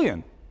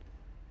Napoleon.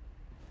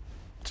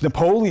 It's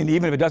Napoleon,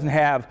 even if it doesn't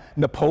have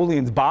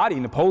Napoleon's body.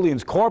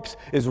 Napoleon's corpse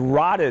is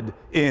rotted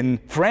in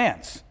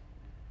France.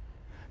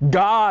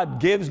 God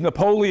gives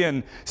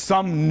Napoleon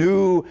some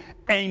new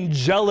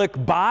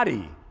angelic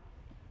body.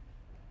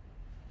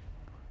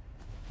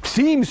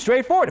 Seems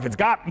straightforward. If it's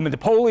got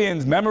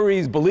Napoleon's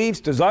memories, beliefs,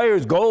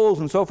 desires,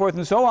 goals, and so forth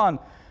and so on,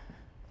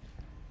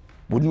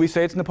 wouldn't we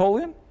say it's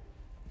Napoleon?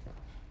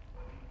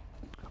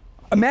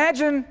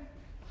 Imagine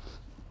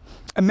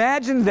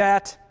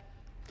that,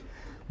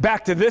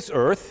 back to this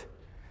earth,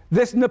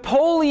 this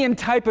Napoleon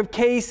type of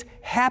case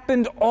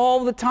happened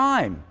all the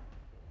time.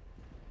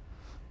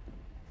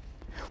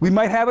 We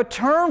might have a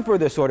term for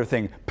this sort of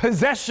thing,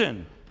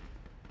 possession.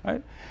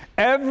 Right?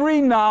 Every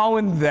now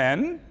and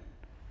then,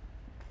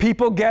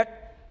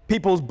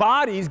 people's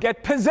bodies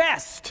get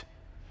possessed.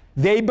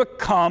 They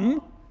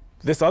become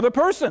this other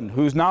person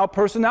whose now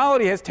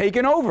personality has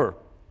taken over.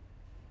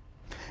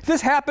 If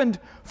this happened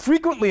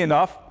frequently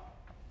enough,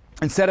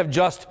 instead of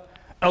just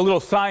a little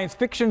science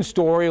fiction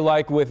story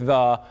like with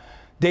the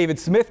David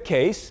Smith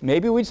case,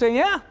 maybe we'd say,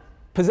 yeah,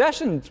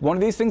 possession is one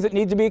of these things that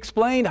need to be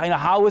explained.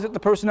 How is it the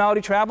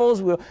personality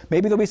travels?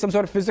 Maybe there'll be some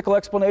sort of physical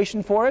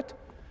explanation for it.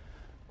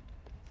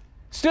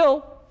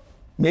 Still,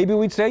 maybe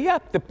we'd say, yeah,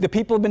 the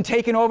people have been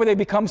taken over, they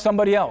become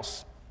somebody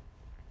else.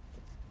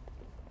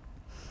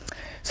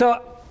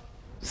 So,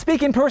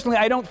 speaking personally,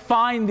 I don't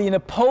find the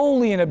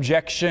Napoleon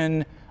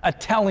objection a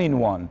telling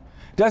one.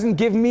 It doesn't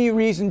give me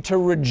reason to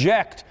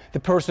reject the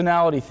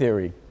personality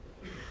theory.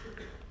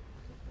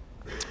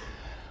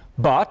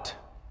 But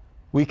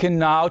we can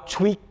now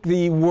tweak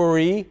the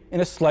worry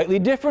in a slightly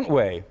different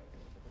way.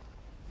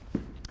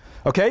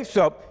 Okay,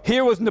 so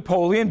here was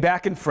Napoleon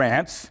back in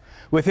France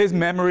with his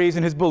memories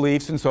and his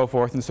beliefs and so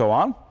forth and so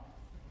on.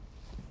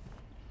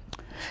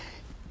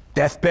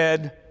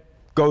 Deathbed,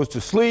 goes to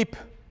sleep,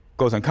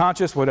 goes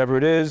unconscious, whatever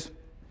it is.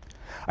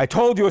 I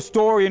told you a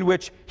story in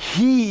which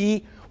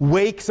he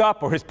wakes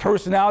up, or his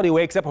personality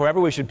wakes up, however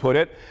we should put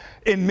it,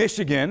 in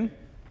Michigan.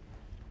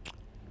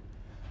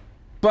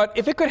 But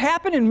if it could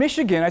happen in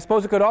Michigan, I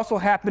suppose it could also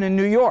happen in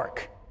New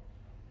York.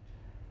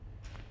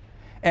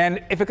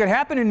 And if it could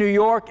happen in New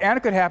York and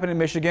it could happen in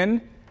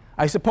Michigan,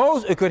 I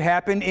suppose it could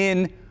happen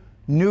in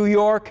New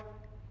York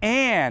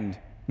and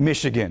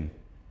Michigan.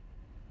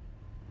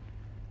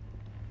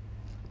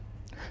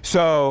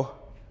 So,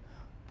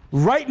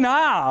 right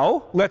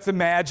now, let's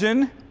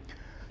imagine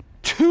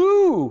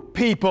two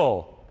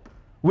people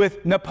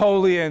with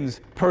Napoleon's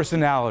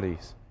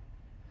personalities,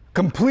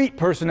 complete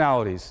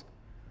personalities.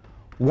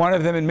 One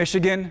of them in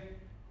Michigan,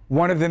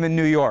 one of them in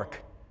New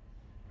York.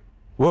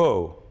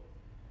 Whoa,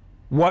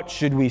 what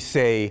should we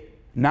say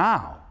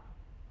now?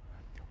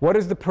 What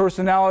is the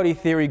personality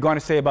theory going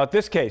to say about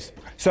this case?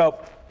 So,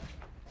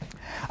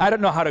 I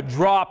don't know how to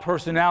draw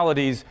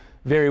personalities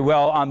very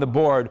well on the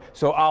board,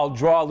 so I'll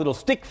draw little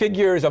stick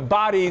figures of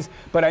bodies,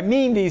 but I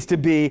mean these to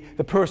be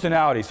the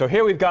personality. So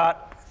here we've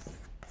got,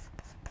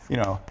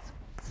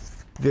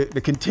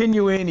 the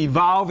continuing,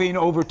 evolving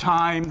over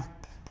time.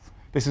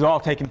 This is all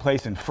taking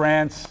place in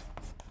France.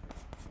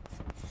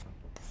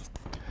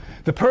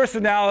 The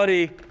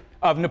personality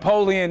of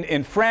Napoleon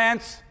in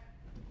France.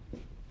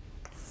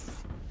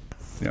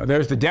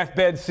 There's the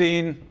deathbed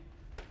scene.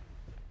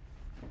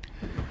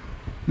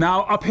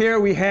 Now, up here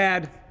we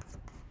had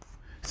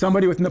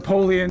somebody with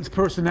Napoleon's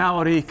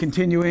personality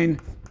continuing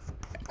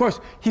course,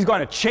 he's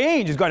going to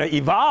change, he's going to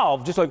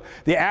evolve, just like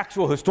the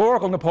actual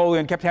historical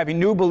Napoleon kept having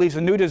new beliefs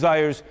and new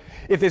desires.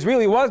 If this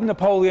really was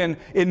Napoleon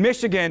in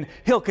Michigan,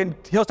 he'll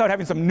start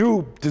having some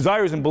new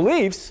desires and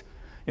beliefs,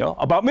 you know,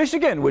 about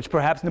Michigan, which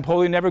perhaps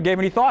Napoleon never gave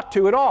any thought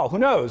to at all. Who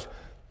knows?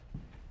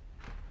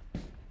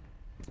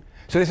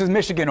 So this is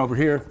Michigan over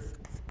here.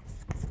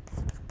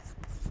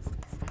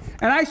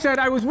 And I said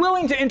I was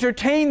willing to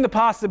entertain the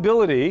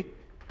possibility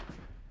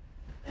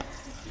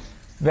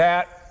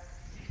that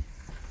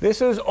this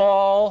is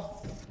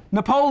all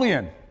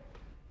Napoleon.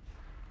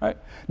 Right?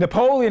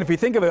 Napoleon, if we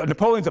think of it,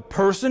 Napoleon's a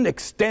person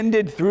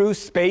extended through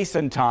space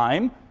and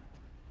time.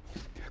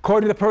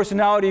 According to the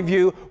personality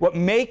view, what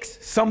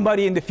makes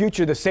somebody in the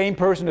future the same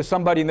person as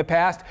somebody in the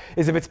past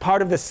is if it's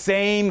part of the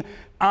same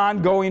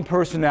ongoing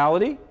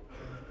personality.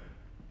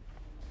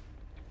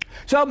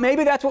 So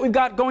maybe that's what we've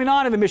got going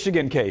on in the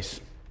Michigan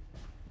case.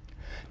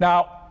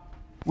 Now,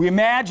 we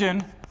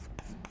imagine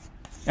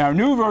in our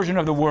new version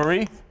of the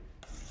worry,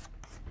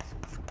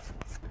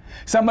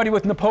 somebody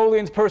with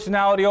Napoleon's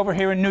personality over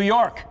here in New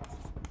York.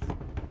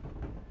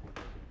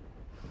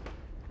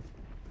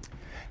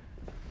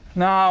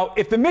 Now,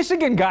 if the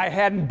Michigan guy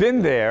hadn't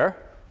been there,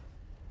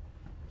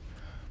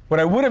 what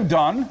I would have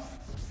done,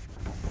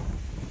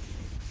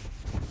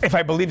 if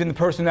I believed in the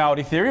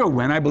personality theory, or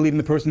when I believed in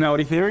the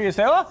personality theory, is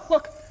say, oh,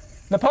 look,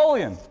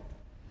 Napoleon,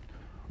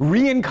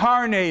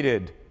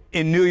 reincarnated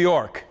in New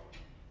York.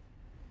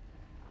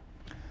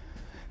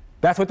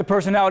 That's what the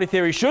personality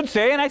theory should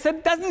say, and I said,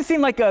 it doesn't seem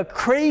like a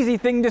crazy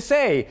thing to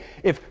say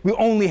if we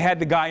only had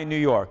the guy in New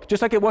York.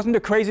 Just like it wasn't a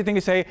crazy thing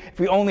to say if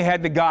we only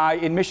had the guy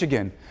in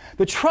Michigan.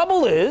 The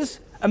trouble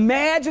is,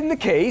 imagine the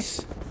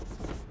case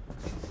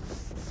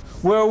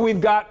where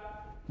we've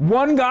got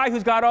one guy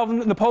who's got all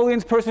of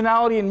Napoleon's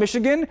personality in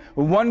Michigan,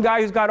 one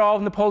guy who's got all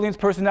of Napoleon's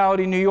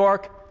personality in New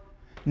York.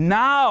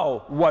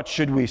 Now, what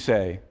should we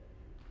say?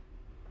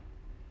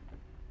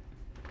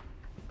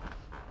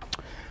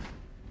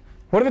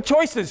 What are the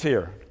choices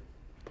here?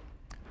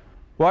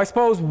 Well, I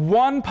suppose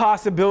one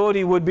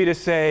possibility would be to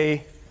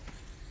say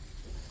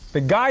the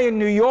guy in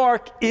New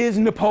York is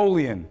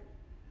Napoleon.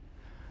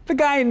 The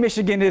guy in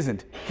Michigan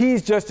isn't.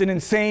 He's just an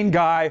insane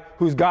guy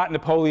who's got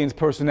Napoleon's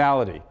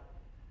personality.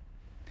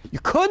 You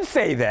could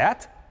say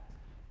that.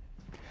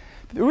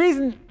 The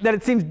reason that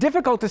it seems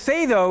difficult to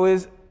say, though,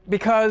 is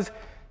because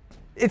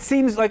it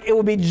seems like it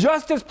would be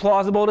just as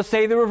plausible to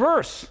say the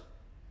reverse.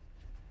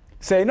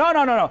 Say,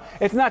 no.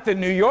 It's not the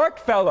New York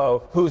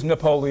fellow who's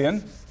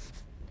Napoleon.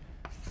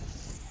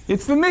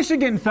 It's the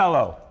Michigan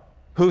fellow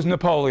who's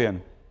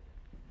Napoleon.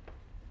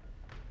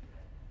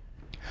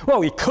 Well,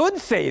 we could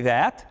say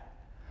that,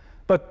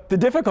 but the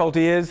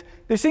difficulty is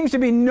there seems to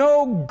be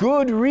no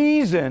good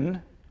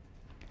reason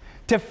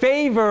to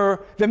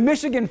favor the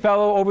Michigan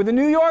fellow over the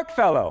New York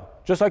fellow,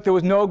 just like there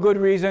was no good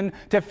reason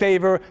to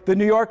favor the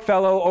New York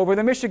fellow over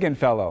the Michigan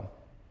fellow.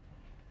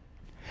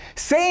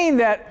 Saying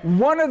that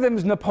one of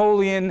them's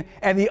Napoleon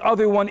and the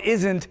other one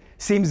isn't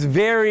seems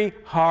very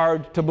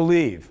hard to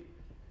believe.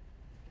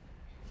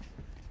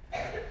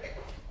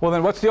 Well,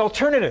 then what's the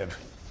alternative?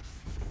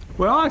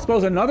 Well, I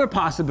suppose another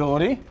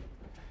possibility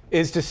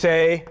is to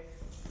say,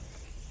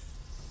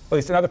 at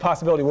least another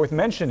possibility worth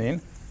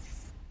mentioning,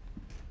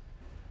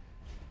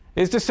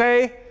 is to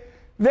say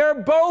they're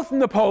both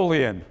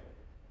Napoleon.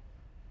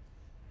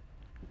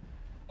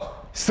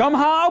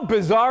 Somehow,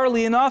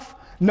 bizarrely enough,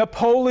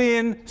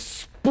 Napoleon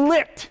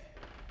split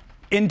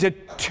into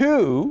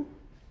two,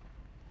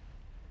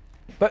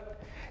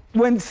 but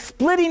when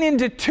splitting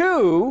into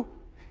two,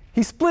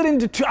 he split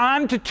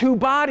onto two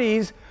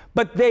bodies,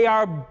 but they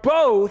are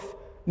both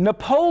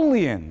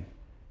Napoleon.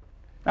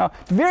 Now,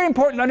 it's very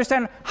important to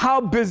understand how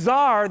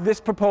bizarre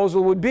this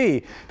proposal would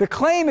be. The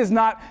claim is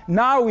not,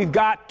 now we've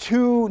got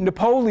two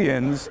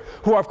Napoleons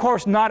who are, of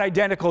course, not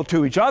identical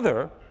to each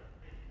other.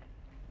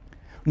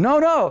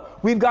 No,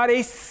 we've got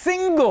a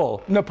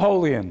single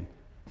Napoleon.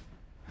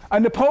 A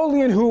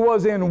Napoleon who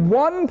was in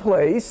one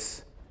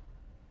place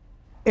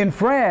in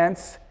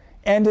France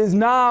and is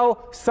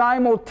now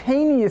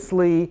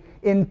simultaneously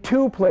in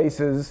two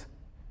places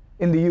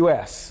in the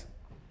US.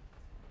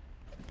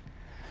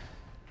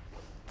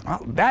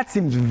 Well, that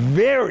seems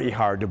very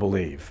hard to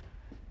believe.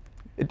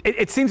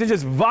 It seems to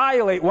just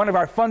violate one of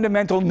our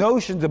fundamental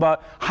notions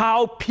about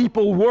how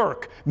people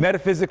work,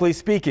 metaphysically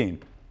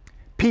speaking.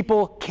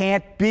 People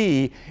can't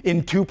be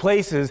in two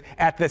places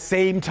at the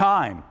same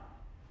time.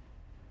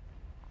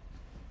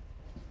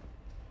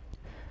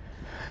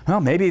 Well,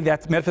 maybe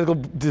that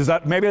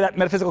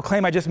metaphysical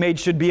claim I just made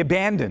should be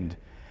abandoned.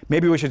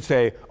 Maybe we should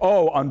say,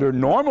 oh, under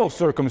normal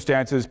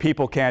circumstances,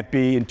 people can't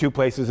be in two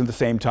places at the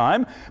same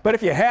time. But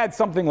if you had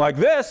something like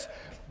this,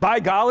 by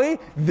golly,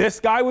 this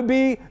guy would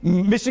be,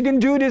 Michigan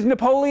dude is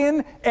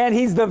Napoleon, and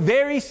he's the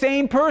very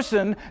same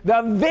person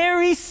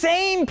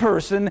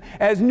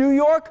as New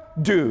York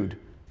dude.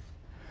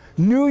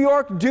 New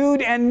York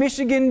dude and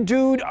Michigan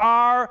dude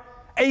are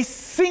a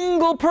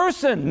single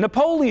person,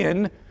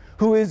 Napoleon,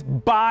 who is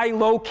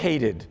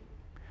bilocated.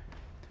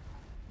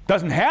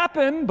 Doesn't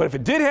happen, but if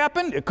it did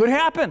happen, it could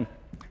happen.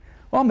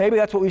 Well, maybe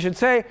that's what we should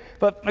say.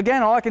 But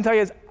again, all I can tell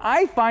you is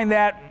I find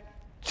that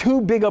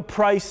too big a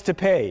price to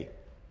pay.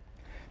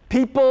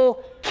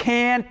 People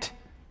can't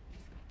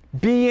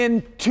be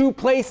in two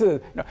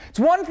places. No, it's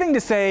one thing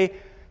to say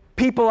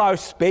people are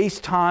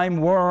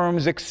space-time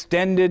worms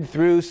extended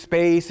through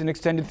space and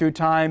extended through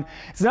time.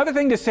 It's another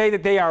thing to say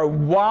that they are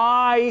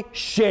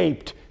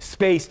Y-shaped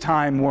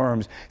space-time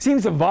worms.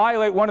 Seems to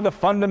violate one of the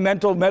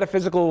fundamental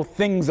metaphysical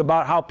things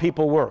about how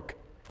people work.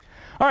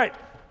 All right.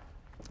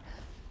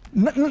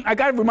 I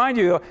got to remind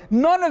you, though,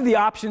 none of the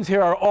options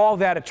here are all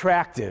that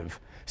attractive.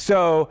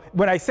 So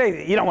when I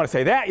say you don't want to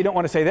say that, you don't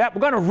want to say that,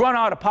 we're going to run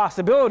out of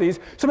possibilities.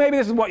 So maybe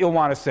this is what you'll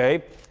want to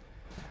say.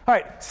 All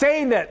right,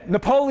 saying that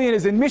Napoleon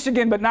is in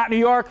Michigan but not New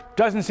York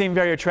doesn't seem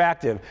very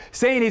attractive.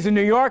 Saying he's in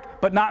New York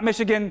but not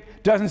Michigan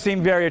doesn't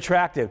seem very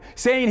attractive.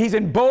 Saying he's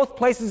in both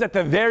places at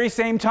the very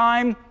same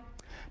time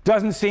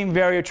doesn't seem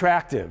very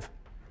attractive.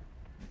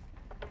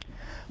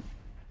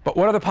 But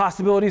what other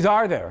possibilities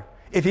are there?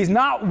 If he's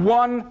not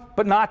one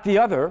but not the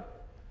other,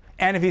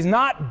 and if he's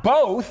not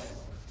both,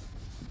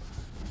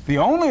 the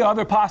only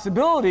other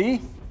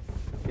possibility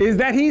is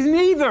that he's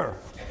neither.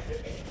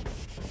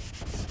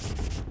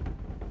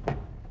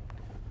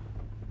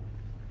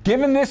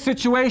 Given this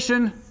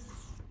situation,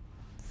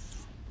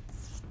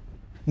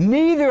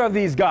 neither of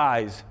these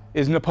guys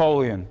is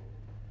Napoleon.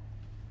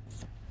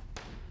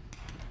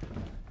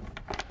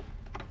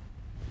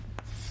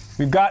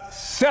 We've got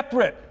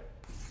separate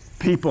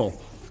people.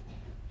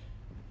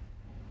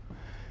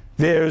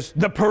 There's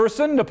the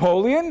person,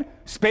 Napoleon,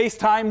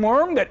 space-time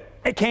worm that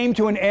came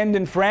to an end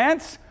in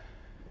France,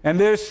 and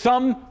there's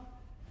some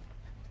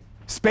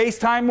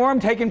space-time worm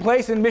taking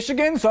place in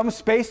Michigan, some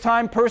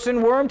space-time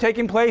person worm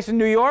taking place in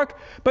New York,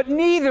 but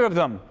neither of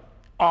them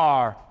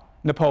are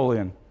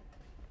Napoleon.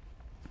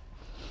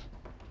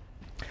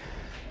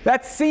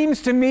 That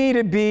seems to me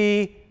to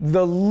be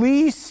the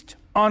least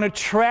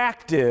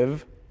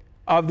unattractive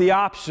of the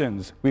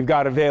options we've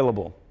got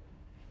available.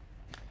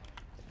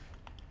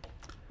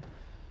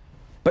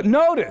 But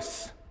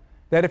notice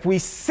that if we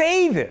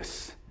say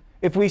this,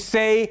 if we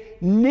say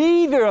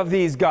neither of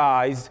these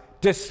guys,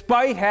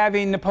 despite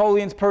having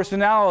Napoleon's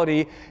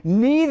personality,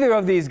 neither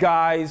of these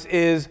guys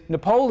is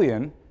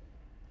Napoleon,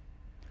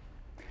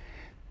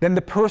 then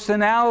the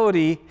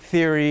personality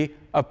theory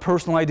of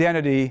personal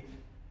identity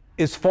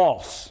is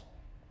false.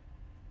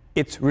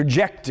 It's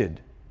rejected.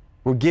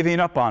 We're giving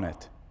up on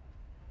it.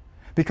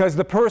 Because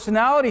the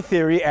personality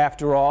theory,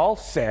 after all,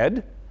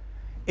 said,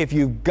 if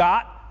you've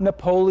got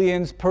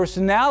Napoleon's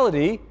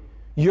personality,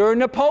 you're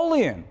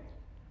Napoleon.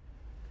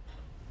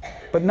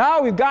 But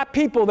now we've got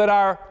people that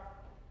are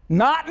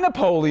not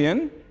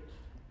Napoleon,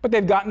 but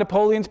they've got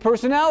Napoleon's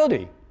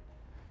personality.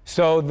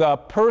 So the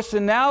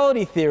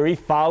personality theory,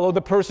 follow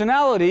the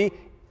personality,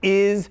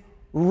 is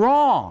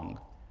wrong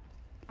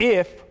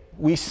if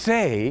we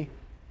say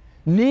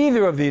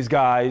neither of these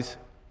guys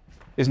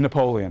is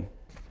Napoleon.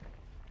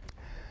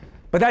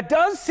 But that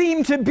does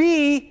seem to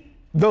be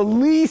the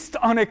least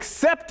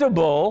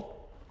unacceptable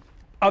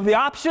of the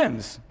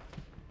options.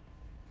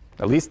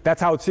 At least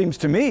that's how it seems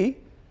to me.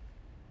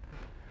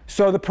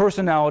 So the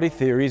personality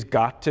theory's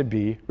got to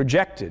be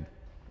rejected.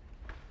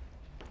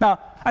 Now,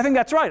 I think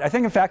that's right. I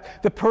think, in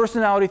fact, the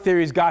personality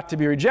theory's got to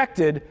be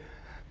rejected,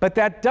 but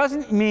that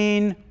doesn't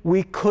mean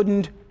we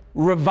couldn't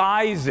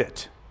revise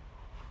it.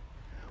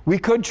 We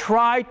could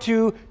try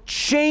to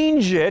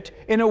change it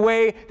in a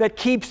way that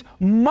keeps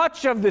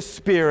much of the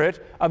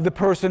spirit of the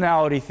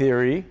personality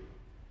theory,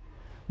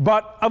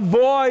 but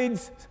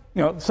avoids,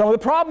 some of the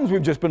problems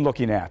we've just been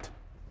looking at.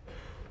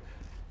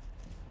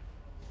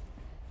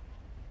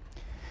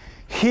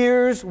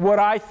 Here's what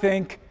I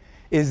think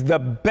is the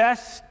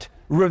best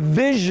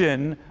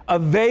revision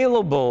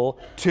available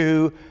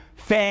to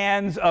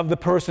fans of the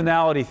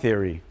personality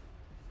theory.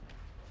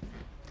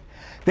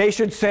 They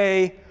should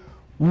say,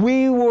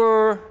 we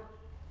were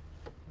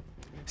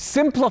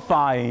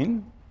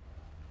simplifying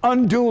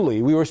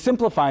unduly. We were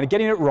simplifying,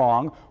 getting it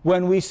wrong,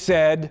 when we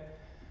said,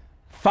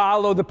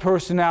 follow the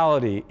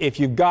personality. If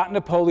you've got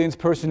Napoleon's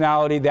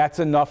personality, that's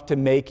enough to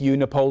make you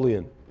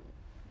Napoleon.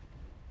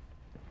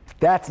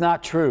 That's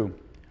not true.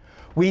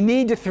 We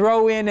need to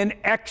throw in an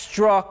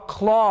extra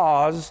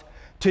clause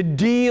to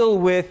deal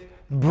with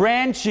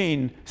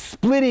branching,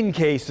 splitting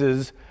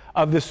cases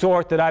of the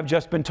sort that I've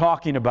just been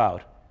talking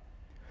about.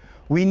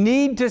 We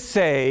need to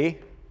say,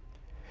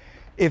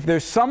 if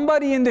there's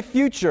somebody in the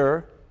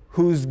future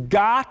who's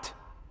got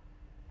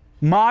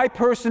my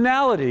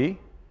personality,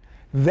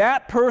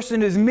 that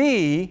person is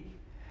me,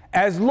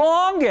 as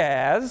long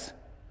as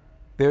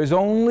there's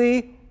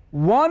only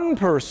one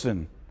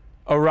person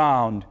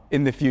around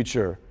in the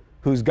future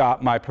who's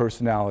got my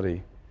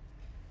personality.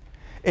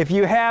 If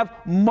you have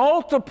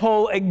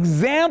multiple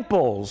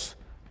examples,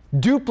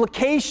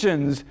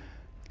 duplications,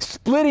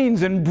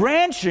 splittings, and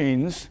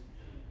branchings,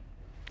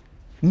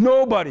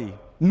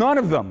 none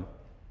of them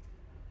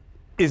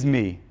is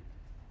me.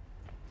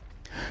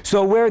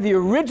 So where the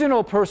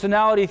original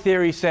personality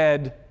theory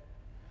said,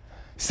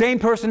 same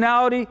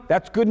personality,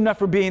 that's good enough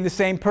for being the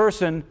same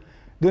person,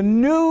 the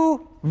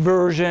new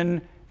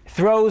version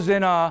throws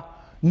in a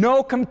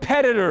no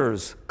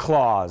competitors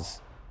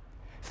clause,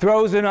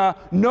 throws in a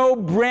no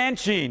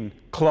branching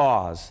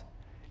clause.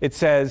 It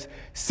says,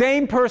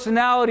 same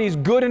personality is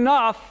good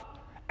enough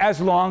as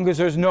long as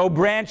there's no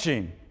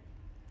branching.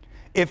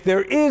 If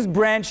there is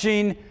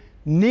branching,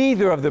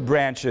 neither of the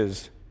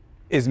branches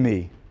is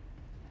me.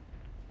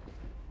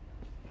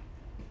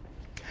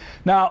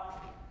 Now,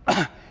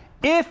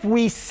 if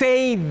we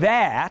say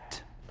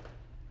that,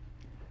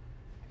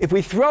 if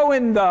we throw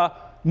in the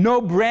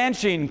no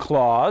branching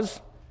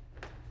clause,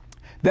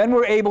 then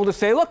we're able to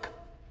say, look,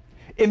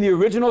 in the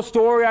original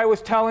story I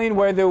was telling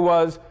where there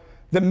was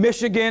the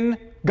Michigan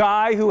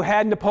guy who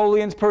had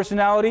Napoleon's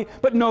personality,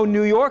 but no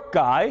New York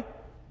guy,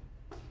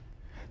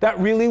 that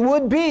really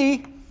would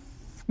be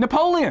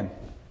Napoleon.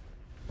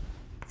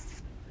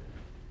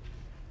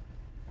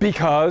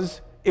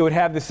 Because it would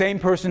have the same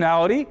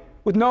personality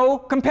with no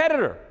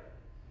competitor.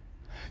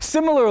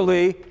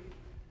 Similarly,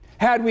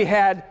 had we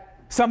had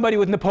somebody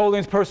with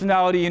Napoleon's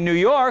personality in New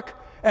York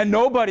and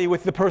nobody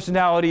with the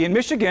personality in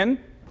Michigan,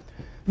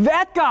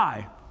 that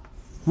guy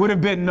would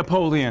have been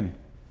Napoleon.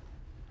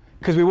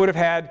 Because we would have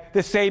had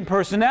the same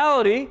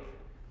personality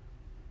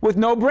with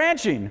no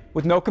branching,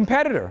 with no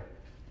competitor.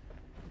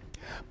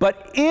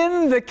 But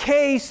in the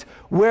case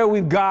where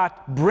we've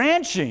got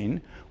branching,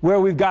 where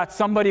we've got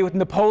somebody with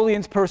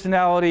Napoleon's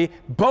personality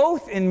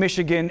both in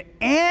Michigan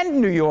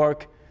and New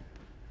York,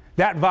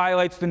 that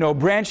violates the no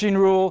branching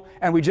rule,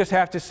 and we just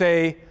have to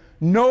say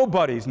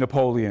nobody's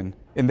Napoleon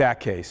in that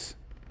case.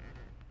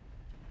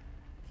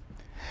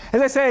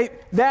 As I say,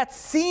 that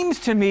seems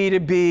to me to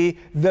be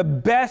the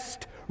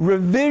best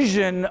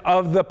revision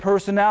of the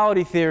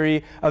personality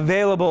theory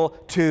available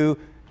to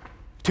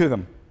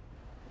them.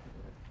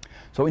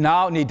 So what we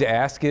now need to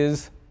ask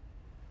is,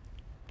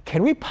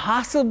 can we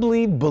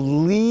possibly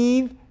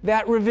believe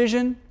that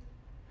revision?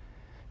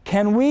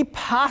 Can we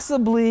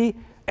possibly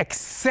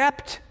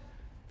accept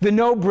the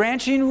no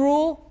branching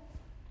rule?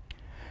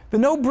 The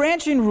no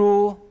branching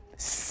rule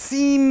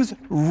seems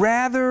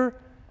rather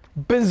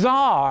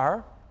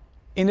bizarre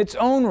in its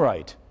own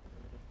right.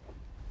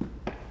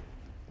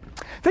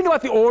 Think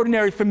about the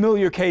ordinary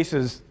familiar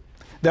cases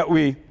that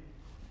we're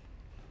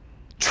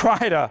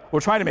trying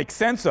to make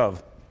sense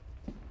of.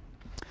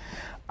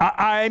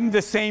 I'm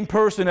the same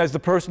person as the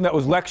person that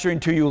was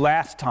lecturing to you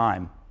last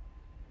time.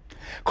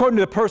 According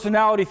to the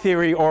personality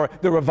theory or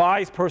the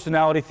revised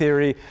personality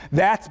theory,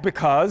 that's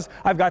because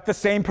I've got the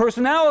same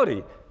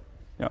personality.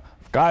 You know,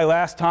 guy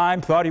last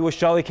time thought he was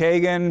Shelley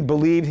Kagan,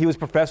 believed he was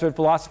professor of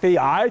philosophy.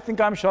 I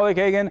think I'm Shelley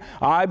Kagan.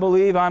 I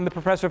believe I'm the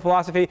professor of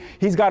philosophy.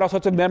 He's got all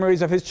sorts of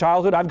memories of his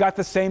childhood. I've got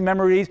the same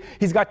memories.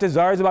 He's got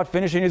desires about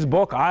finishing his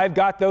book. I've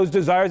got those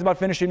desires about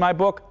finishing my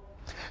book.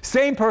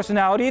 Same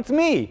personality, it's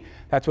me.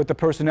 That's what the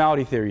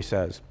personality theory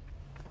says.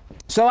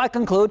 So I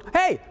conclude,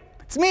 hey,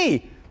 it's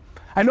me.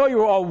 I know you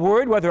were all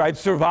worried whether I'd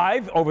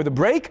survive over the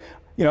break,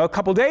 you know, a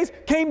couple days.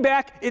 Came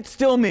back, it's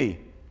still me.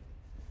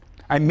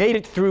 I made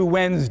it through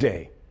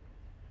Wednesday.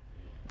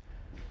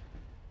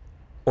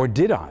 Or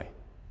did I?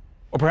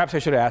 Or perhaps I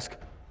should ask,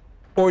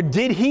 or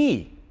did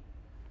he?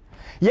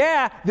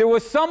 Yeah, there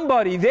was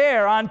somebody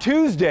there on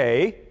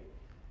Tuesday,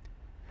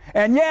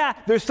 and yeah,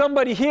 there's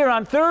somebody here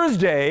on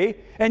Thursday,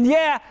 and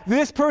yeah,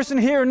 this person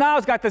here now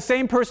has got the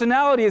same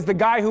personality as the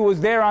guy who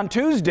was there on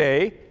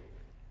Tuesday.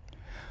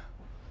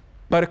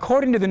 But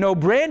according to the no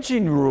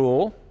branching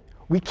rule,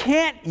 we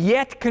can't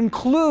yet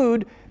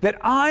conclude that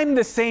I'm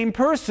the same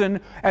person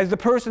as the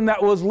person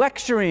that was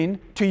lecturing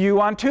to you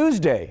on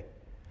Tuesday.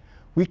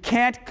 We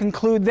can't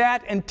conclude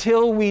that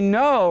until we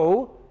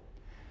know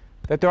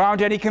that there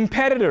aren't any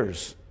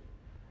competitors,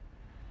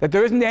 that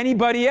there isn't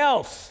anybody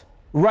else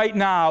right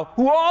now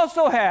who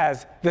also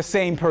has the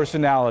same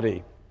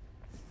personality.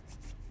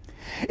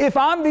 If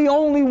I'm the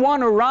only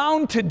one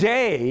around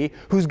today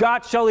who's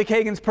got Shelley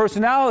Kagan's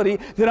personality,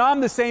 then I'm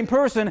the same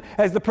person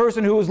as the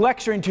person who was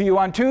lecturing to you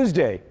on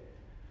Tuesday.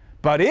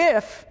 But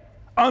if,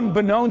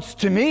 unbeknownst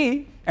to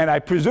me, and I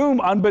presume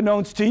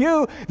unbeknownst to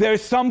you,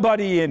 there's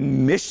somebody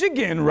in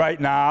Michigan right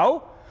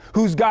now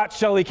who's got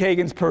Shelley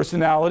Kagan's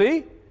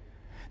personality,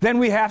 then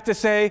we have to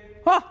say,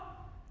 huh,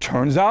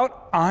 turns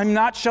out I'm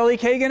not Shelley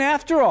Kagan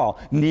after all.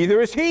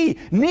 Neither is he.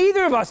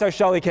 Neither of us are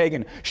Shelley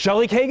Kagan.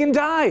 Shelley Kagan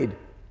died.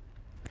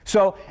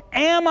 So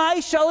am I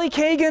Shelley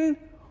Kagan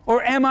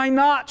or am I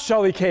not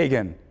Shelley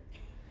Kagan?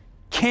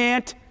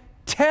 Can't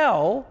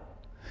tell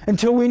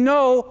until we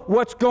know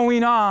what's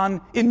going on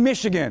in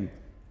Michigan.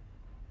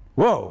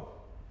 Whoa.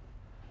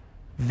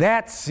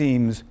 That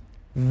seems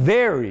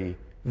very,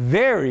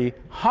 very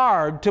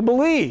hard to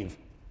believe.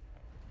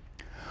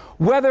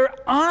 Whether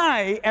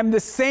I am the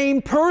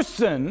same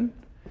person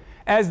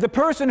as the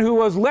person who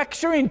was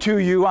lecturing to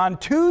you on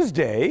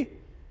Tuesday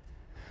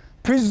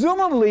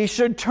presumably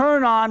should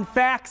turn on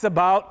facts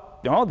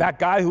about, you know, that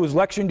guy who was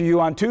lecturing to you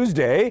on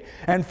Tuesday,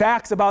 and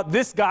facts about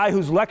this guy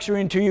who's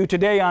lecturing to you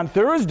today on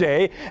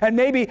Thursday, and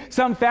maybe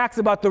some facts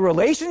about the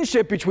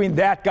relationship between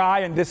that guy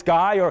and this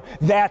guy, or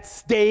that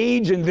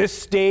stage and this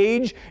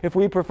stage, if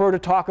we prefer to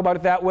talk about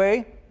it that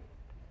way.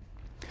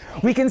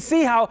 We can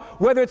see how,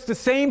 whether it's the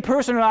same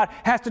person or not,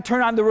 has to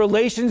turn on the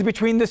relations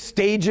between the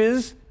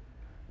stages.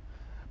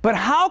 But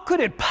how could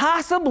it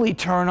possibly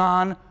turn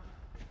on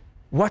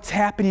what's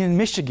happening in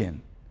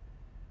Michigan?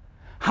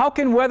 How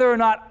can whether or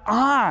not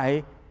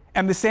I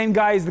am the same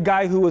guy as the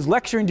guy who was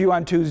lecturing to you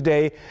on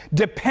Tuesday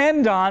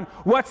depend on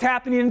what's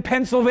happening in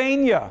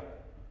Pennsylvania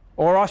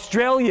or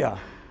Australia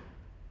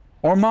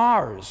or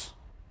Mars?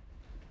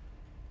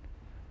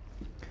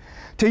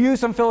 To use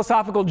some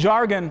philosophical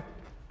jargon,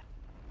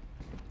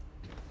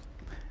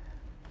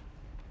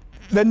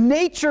 the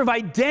nature of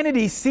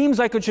identity seems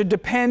like it should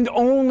depend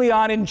only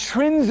on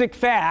intrinsic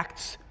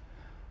facts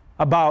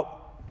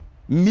about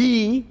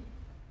me,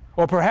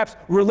 or perhaps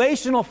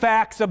relational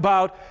facts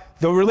about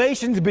the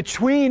relations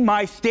between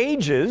my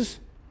stages,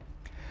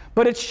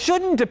 but it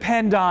shouldn't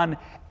depend on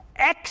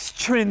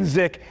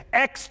extrinsic,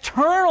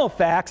 external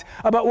facts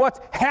about what's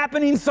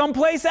happening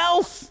someplace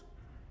else.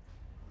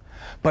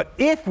 But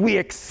if we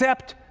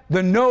accept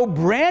the no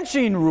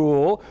branching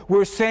rule,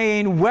 we're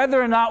saying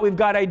whether or not we've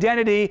got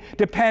identity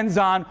depends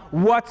on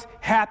what's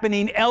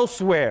happening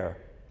elsewhere.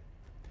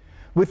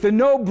 With the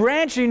no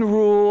branching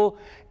rule,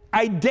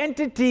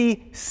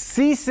 identity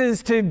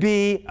ceases to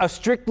be a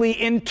strictly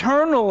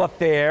internal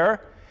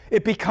affair.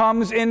 It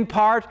becomes, in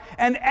part,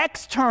 an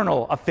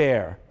external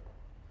affair.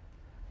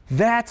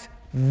 That's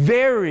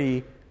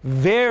very,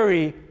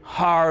 very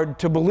hard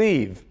to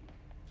believe.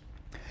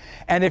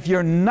 And if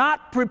you're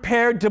not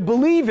prepared to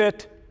believe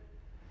it,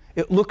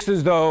 it looks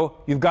as though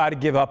you've got to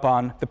give up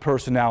on the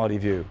personality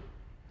view.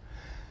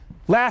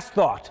 Last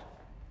thought.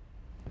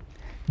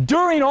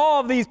 During all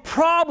of these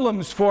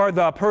problems for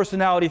the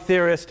personality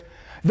theorist,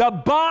 the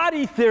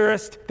body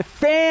theorist, the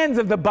fans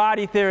of the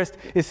body theorist,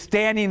 is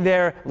standing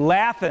there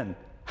laughing.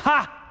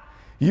 Ha!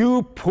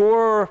 You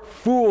poor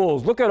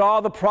fools. Look at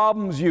all the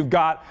problems you've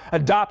got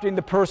adopting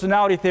the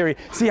personality theory.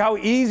 See how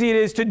easy it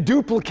is to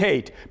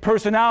duplicate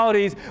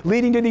personalities,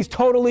 leading to these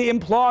totally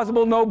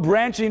implausible no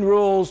branching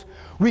rules.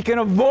 We can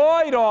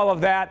avoid all of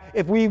that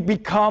if we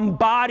become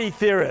body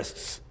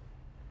theorists.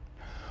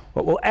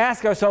 What we'll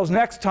ask ourselves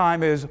next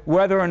time is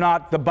whether or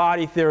not the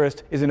body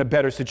theorist is in a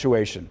better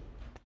situation.